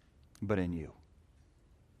 but in you.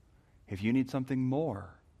 If you need something more,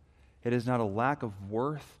 it is not a lack of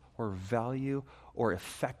worth or value or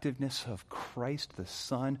effectiveness of Christ the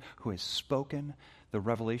Son who has spoken the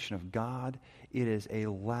revelation of God. It is a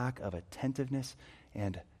lack of attentiveness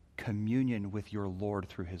and communion with your Lord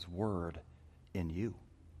through his word in you.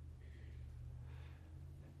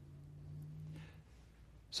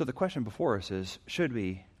 So the question before us is, should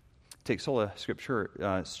we take Sola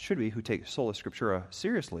Scriptura, who take Sola Scriptura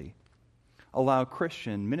seriously, allow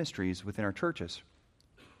Christian ministries within our churches?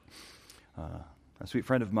 A sweet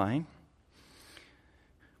friend of mine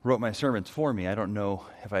wrote my sermons for me. I don't know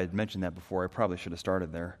if I had mentioned that before. I probably should have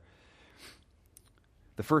started there.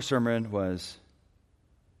 The first sermon was,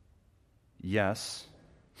 yes,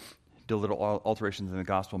 do little alterations in the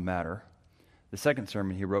gospel matter. The second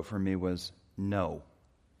sermon he wrote for me was, no.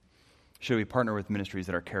 Should we partner with ministries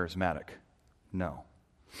that are charismatic? No.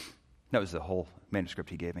 That was the whole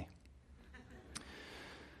manuscript he gave me.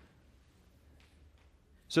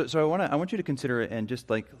 So I want you to consider it, and just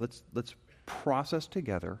let's process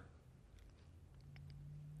together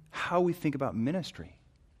how we think about ministry.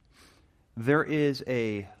 There is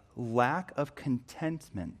a lack of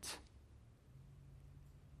contentment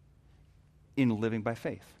in living by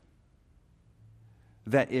faith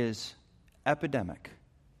that is epidemic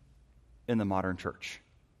in the modern church.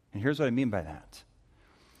 And here's what I mean by that.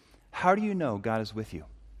 How do you know God is with you?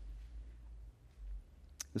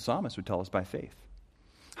 The psalmist would tell us by faith.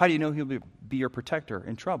 How do you know he'll be your protector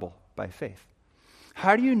in trouble? By faith.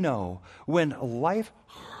 How do you know when life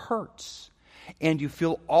hurts and you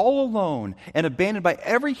feel all alone and abandoned by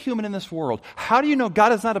every human in this world? How do you know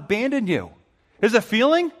God has not abandoned you? Is it a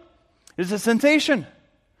feeling? Is it a sensation?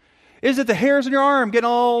 Is it the hairs on your arm getting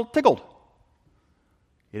all tickled?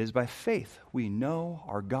 It is by faith we know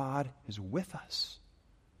our God is with us.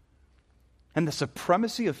 And the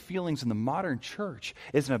supremacy of feelings in the modern church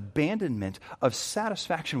is an abandonment of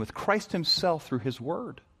satisfaction with Christ himself through his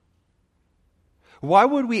word. Why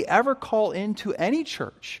would we ever call into any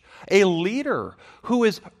church a leader who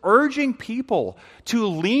is urging people to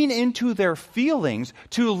lean into their feelings,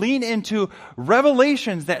 to lean into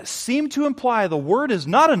revelations that seem to imply the word is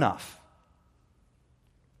not enough?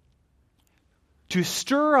 To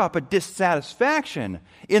stir up a dissatisfaction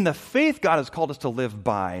in the faith God has called us to live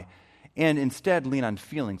by, and instead lean on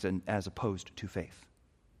feelings as opposed to faith.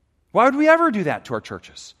 Why would we ever do that to our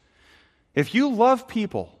churches? If you love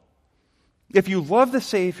people, if you love the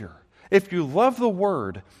Savior, if you love the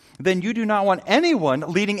Word, then you do not want anyone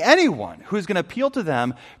leading anyone who's going to appeal to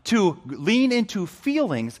them to lean into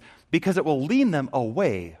feelings, because it will lean them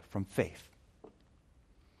away from faith.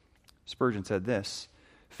 Spurgeon said this: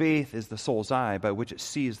 faith is the soul's eye by which it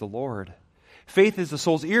sees the Lord. Faith is the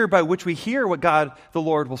soul's ear by which we hear what God, the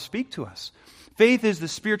Lord, will speak to us. Faith is the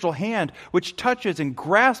spiritual hand which touches and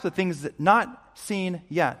grasps the things that not seen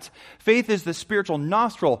yet. Faith is the spiritual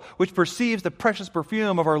nostril which perceives the precious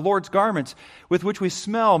perfume of our Lord's garments, with which we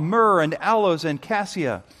smell myrrh and aloes and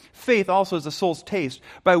cassia. Faith also is the soul's taste,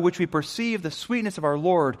 by which we perceive the sweetness of our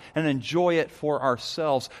Lord and enjoy it for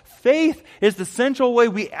ourselves. Faith is the central way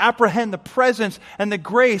we apprehend the presence and the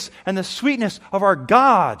grace and the sweetness of our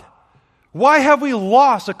God. Why have we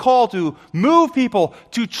lost a call to move people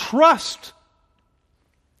to trust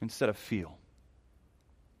instead of feel?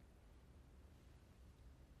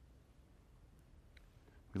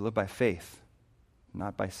 We live by faith,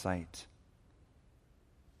 not by sight.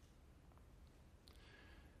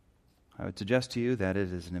 I would suggest to you that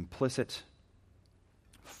it is an implicit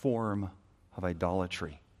form of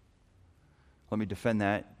idolatry. Let me defend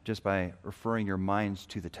that just by referring your minds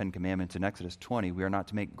to the Ten Commandments in Exodus 20. We are not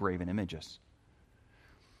to make graven images.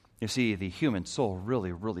 You see, the human soul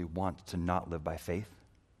really, really wants to not live by faith.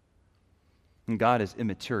 And God is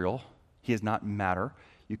immaterial. He is not matter.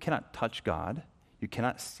 You cannot touch God. You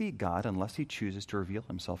cannot see God unless He chooses to reveal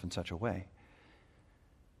Himself in such a way.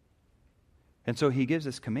 And so He gives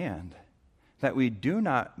this command that we do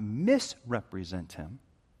not misrepresent Him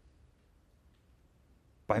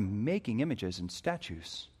by making images and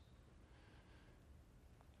statues.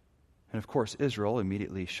 And of course, Israel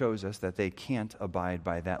immediately shows us that they can't abide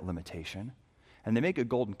by that limitation. And they make a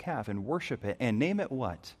golden calf and worship it and name it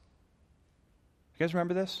what? You guys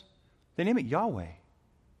remember this? They name it Yahweh.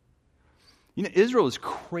 You know, Israel is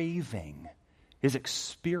craving His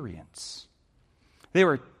experience. They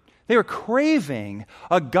were craving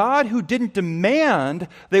a God who didn't demand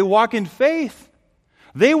they walk in faith.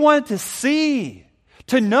 They wanted to see,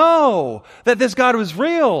 to know that this God was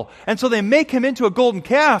real. And so they make Him into a golden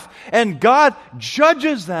calf, and God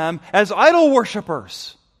judges them as idol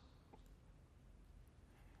worshipers.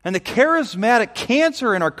 And the charismatic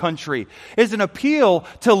cancer in our country is an appeal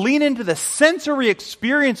to lean into the sensory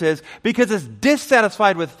experiences because it's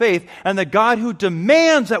dissatisfied with faith and the God who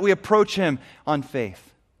demands that we approach Him on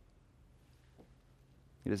faith.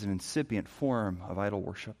 It is an incipient form of idol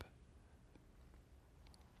worship.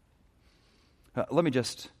 Let me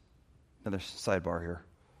just, another sidebar here.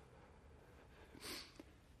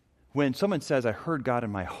 When someone says, I heard God in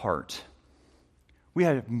my heart, we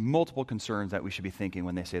have multiple concerns that we should be thinking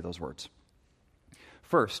when they say those words.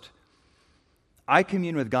 First, I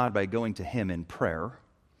commune with God by going to Him in prayer.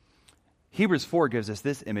 Hebrews 4 gives us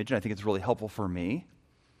this image, and I think it's really helpful for me.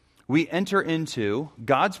 We enter into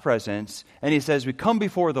God's presence, and He says we come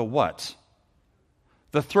before the what?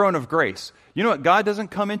 The throne of grace. You know what God doesn't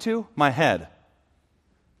come into? My head.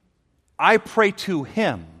 I pray to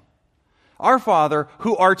Him. Our Father,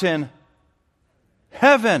 who art in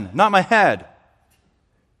heaven, not my head.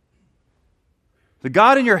 The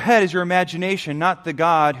God in your head is your imagination, not the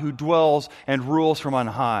God who dwells and rules from on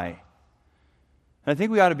high. And I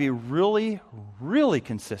think we ought to be really, really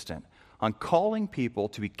consistent on calling people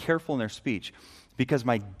to be careful in their speech, because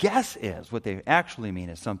my guess is what they actually mean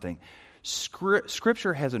is something.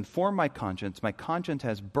 Scripture has informed my conscience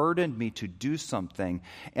has burdened me to do something,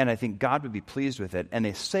 and I think God would be pleased with it. And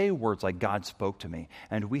they say words like, God spoke to me,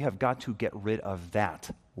 and we have got to get rid of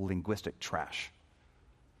that linguistic trash.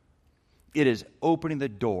 It is opening the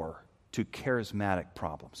door to charismatic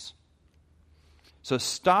problems. So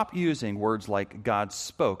stop using words like God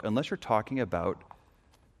spoke unless you're talking about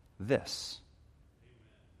this.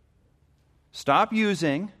 Stop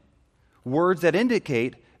using words that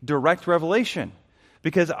indicate direct revelation.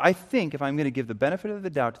 Because I think if I'm going to give the benefit of the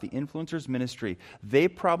doubt to the influencers ministry, they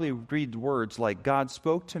probably read words like God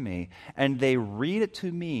spoke to me, and they read it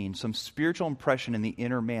to mean some spiritual impression in the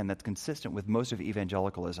inner man that's consistent with most of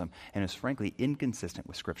evangelicalism and is frankly inconsistent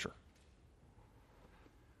with Scripture.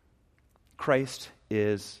 Christ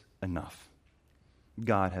is enough.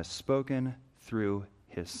 God has spoken through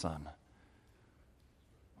His Son.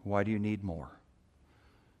 Why do you need more?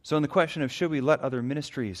 So in the question of should we let other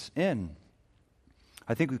ministries in,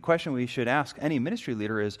 I think the question we should ask any ministry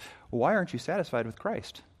leader is, why aren't you satisfied with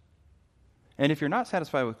Christ? And if you're not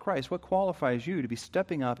satisfied with Christ, what qualifies you to be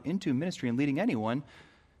stepping up into ministry and leading anyone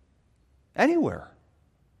anywhere?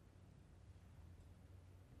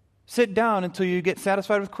 Sit down until you get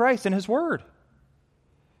satisfied with Christ and His Word.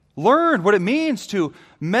 Learn what it means to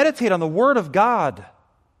meditate on the Word of God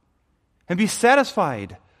and be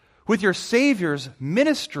satisfied with your Savior's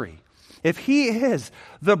ministry. If He is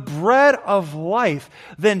the bread of life,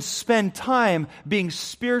 then spend time being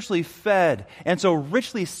spiritually fed and so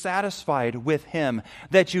richly satisfied with Him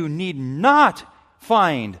that you need not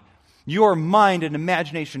find your mind and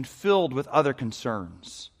imagination filled with other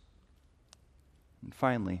concerns. And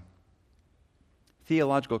finally,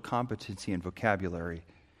 theological competency and vocabulary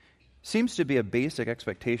seems to be a basic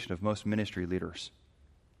expectation of most ministry leaders.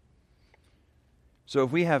 So if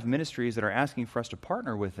we have ministries that are asking for us to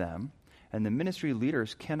partner with them, and the ministry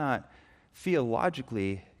leaders cannot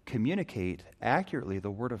theologically communicate accurately the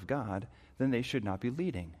Word of God, then they should not be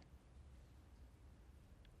leading.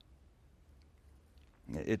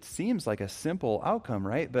 It seems like a simple outcome,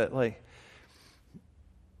 right? But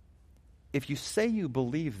if you say you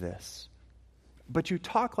believe this, but you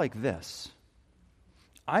talk like this,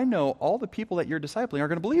 I know all the people that you're discipling are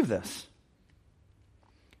going to believe this.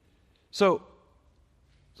 So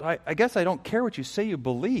I guess I don't care what you say you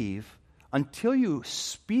believe until you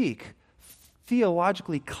speak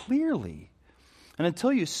theologically clearly and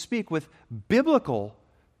until you speak with biblical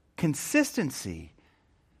consistency.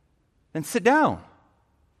 Then sit down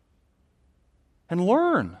and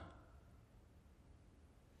learn.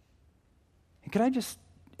 And can I just,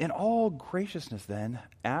 in all graciousness then,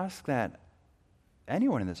 ask that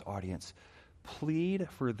anyone in this audience plead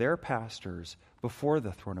for their pastors before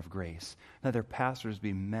the throne of grace, that their pastors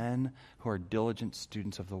be men who are diligent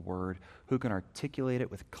students of the Word, who can articulate it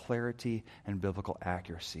with clarity and biblical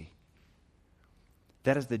accuracy.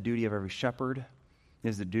 That is the duty of every shepherd. It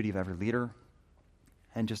is the duty of every leader.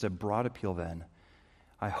 And just a broad appeal then,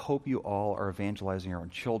 I hope you all are evangelizing your own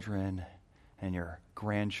children and your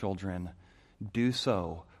grandchildren. Do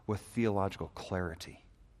so with theological clarity.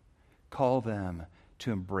 Call them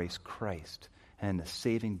to embrace Christ and the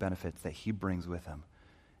saving benefits that He brings with Him,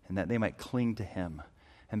 and that they might cling to Him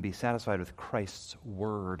and be satisfied with Christ's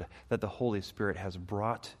Word that the Holy Spirit has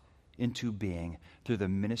brought into being through the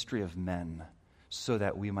ministry of men, so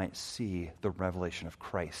that we might see the revelation of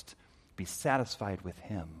Christ, be satisfied with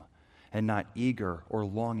Him, and not eager or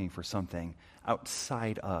longing for something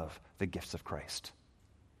outside of the gifts of Christ.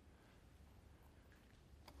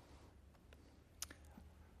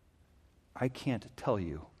 I can't tell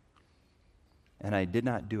you, and I did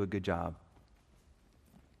not do a good job.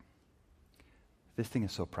 This thing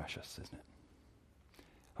is so precious, isn't it?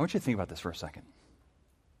 I want you to think about this for a second.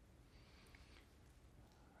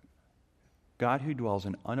 God who dwells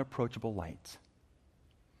in unapproachable light,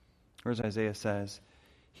 or as Isaiah says,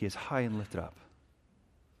 He is high and lifted up,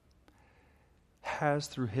 has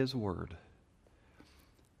through His Word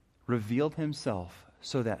revealed Himself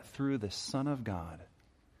so that through the Son of God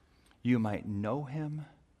you might know Him,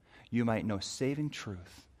 you might know saving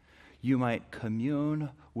truth, you might commune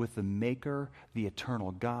with the Maker, the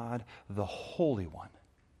eternal God, the Holy One.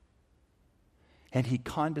 And He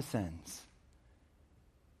condescends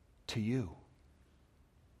to you.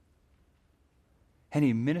 And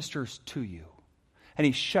He ministers to you. And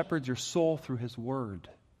He shepherds your soul through His Word.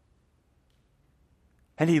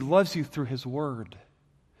 And He loves you through His Word.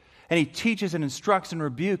 And He teaches and instructs and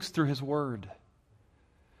rebukes through His Word.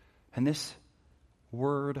 And this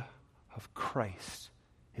Word of Christ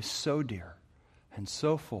is so dear and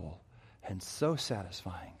so full and so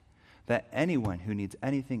satisfying that anyone who needs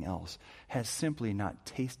anything else has simply not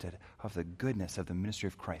tasted of the goodness of the ministry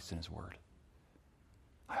of Christ in His Word.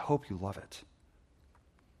 I hope you love it.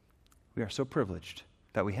 We are so privileged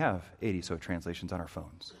that we have 80 so translations on our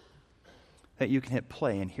phones, that you can hit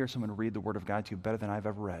play and hear someone read the Word of God to you better than I've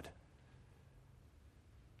ever read,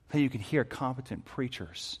 that you can hear competent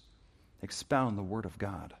preachers expound the Word of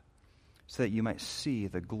God so that you might see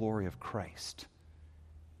the glory of Christ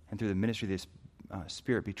and through the ministry of the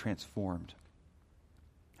Spirit be transformed.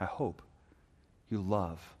 I hope you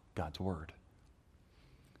love God's Word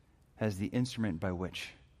as the instrument by which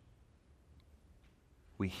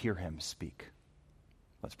we hear Him speak.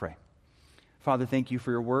 Let's pray. Father, thank You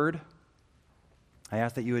for Your Word. I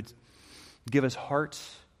ask that You would give us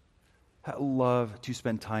hearts that love to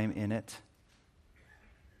spend time in it,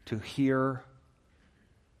 to hear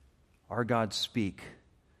our God speak,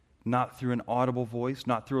 not through an audible voice,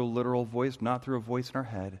 not through a literal voice, not through a voice in our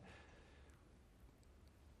head,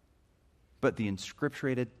 but the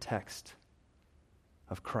inscripturated text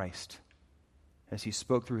of Christ as He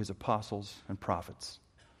spoke through His apostles and prophets.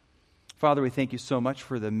 Father, we thank You so much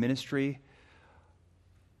for the ministry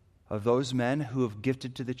of those men who have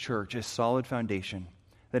gifted to the church a solid foundation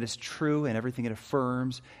that is true in everything it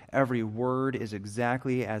affirms. Every word is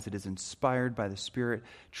exactly as it is inspired by the Spirit,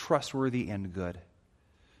 trustworthy and good.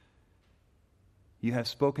 You have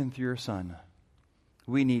spoken through Your Son.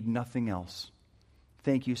 We need nothing else.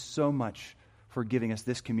 Thank You so much for giving us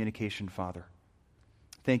this communication, Father.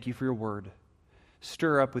 Thank You for Your Word.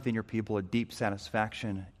 Stir up within Your people a deep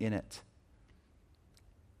satisfaction in it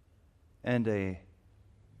and a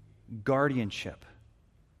guardianship,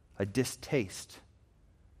 a distaste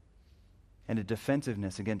and a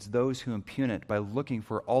defensiveness against those who impugn it by looking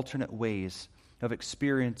for alternate ways of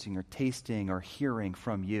experiencing or tasting or hearing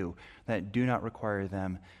from you that do not require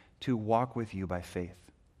them to walk with you by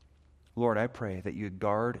faith. Lord, I pray that you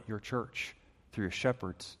guard your church through your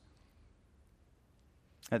shepherds,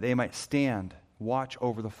 that they might stand, watch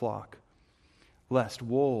over the flock, lest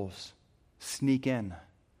wolves sneak in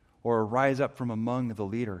or rise up from among the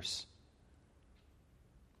leaders,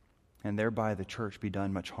 and thereby the church be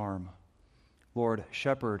done much harm. Lord,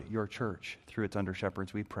 shepherd your church through its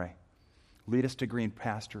under-shepherds, we pray. Lead us to green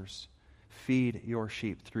pastures. Feed your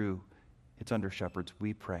sheep through its under-shepherds,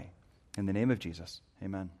 we pray. In the name of Jesus,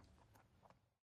 amen.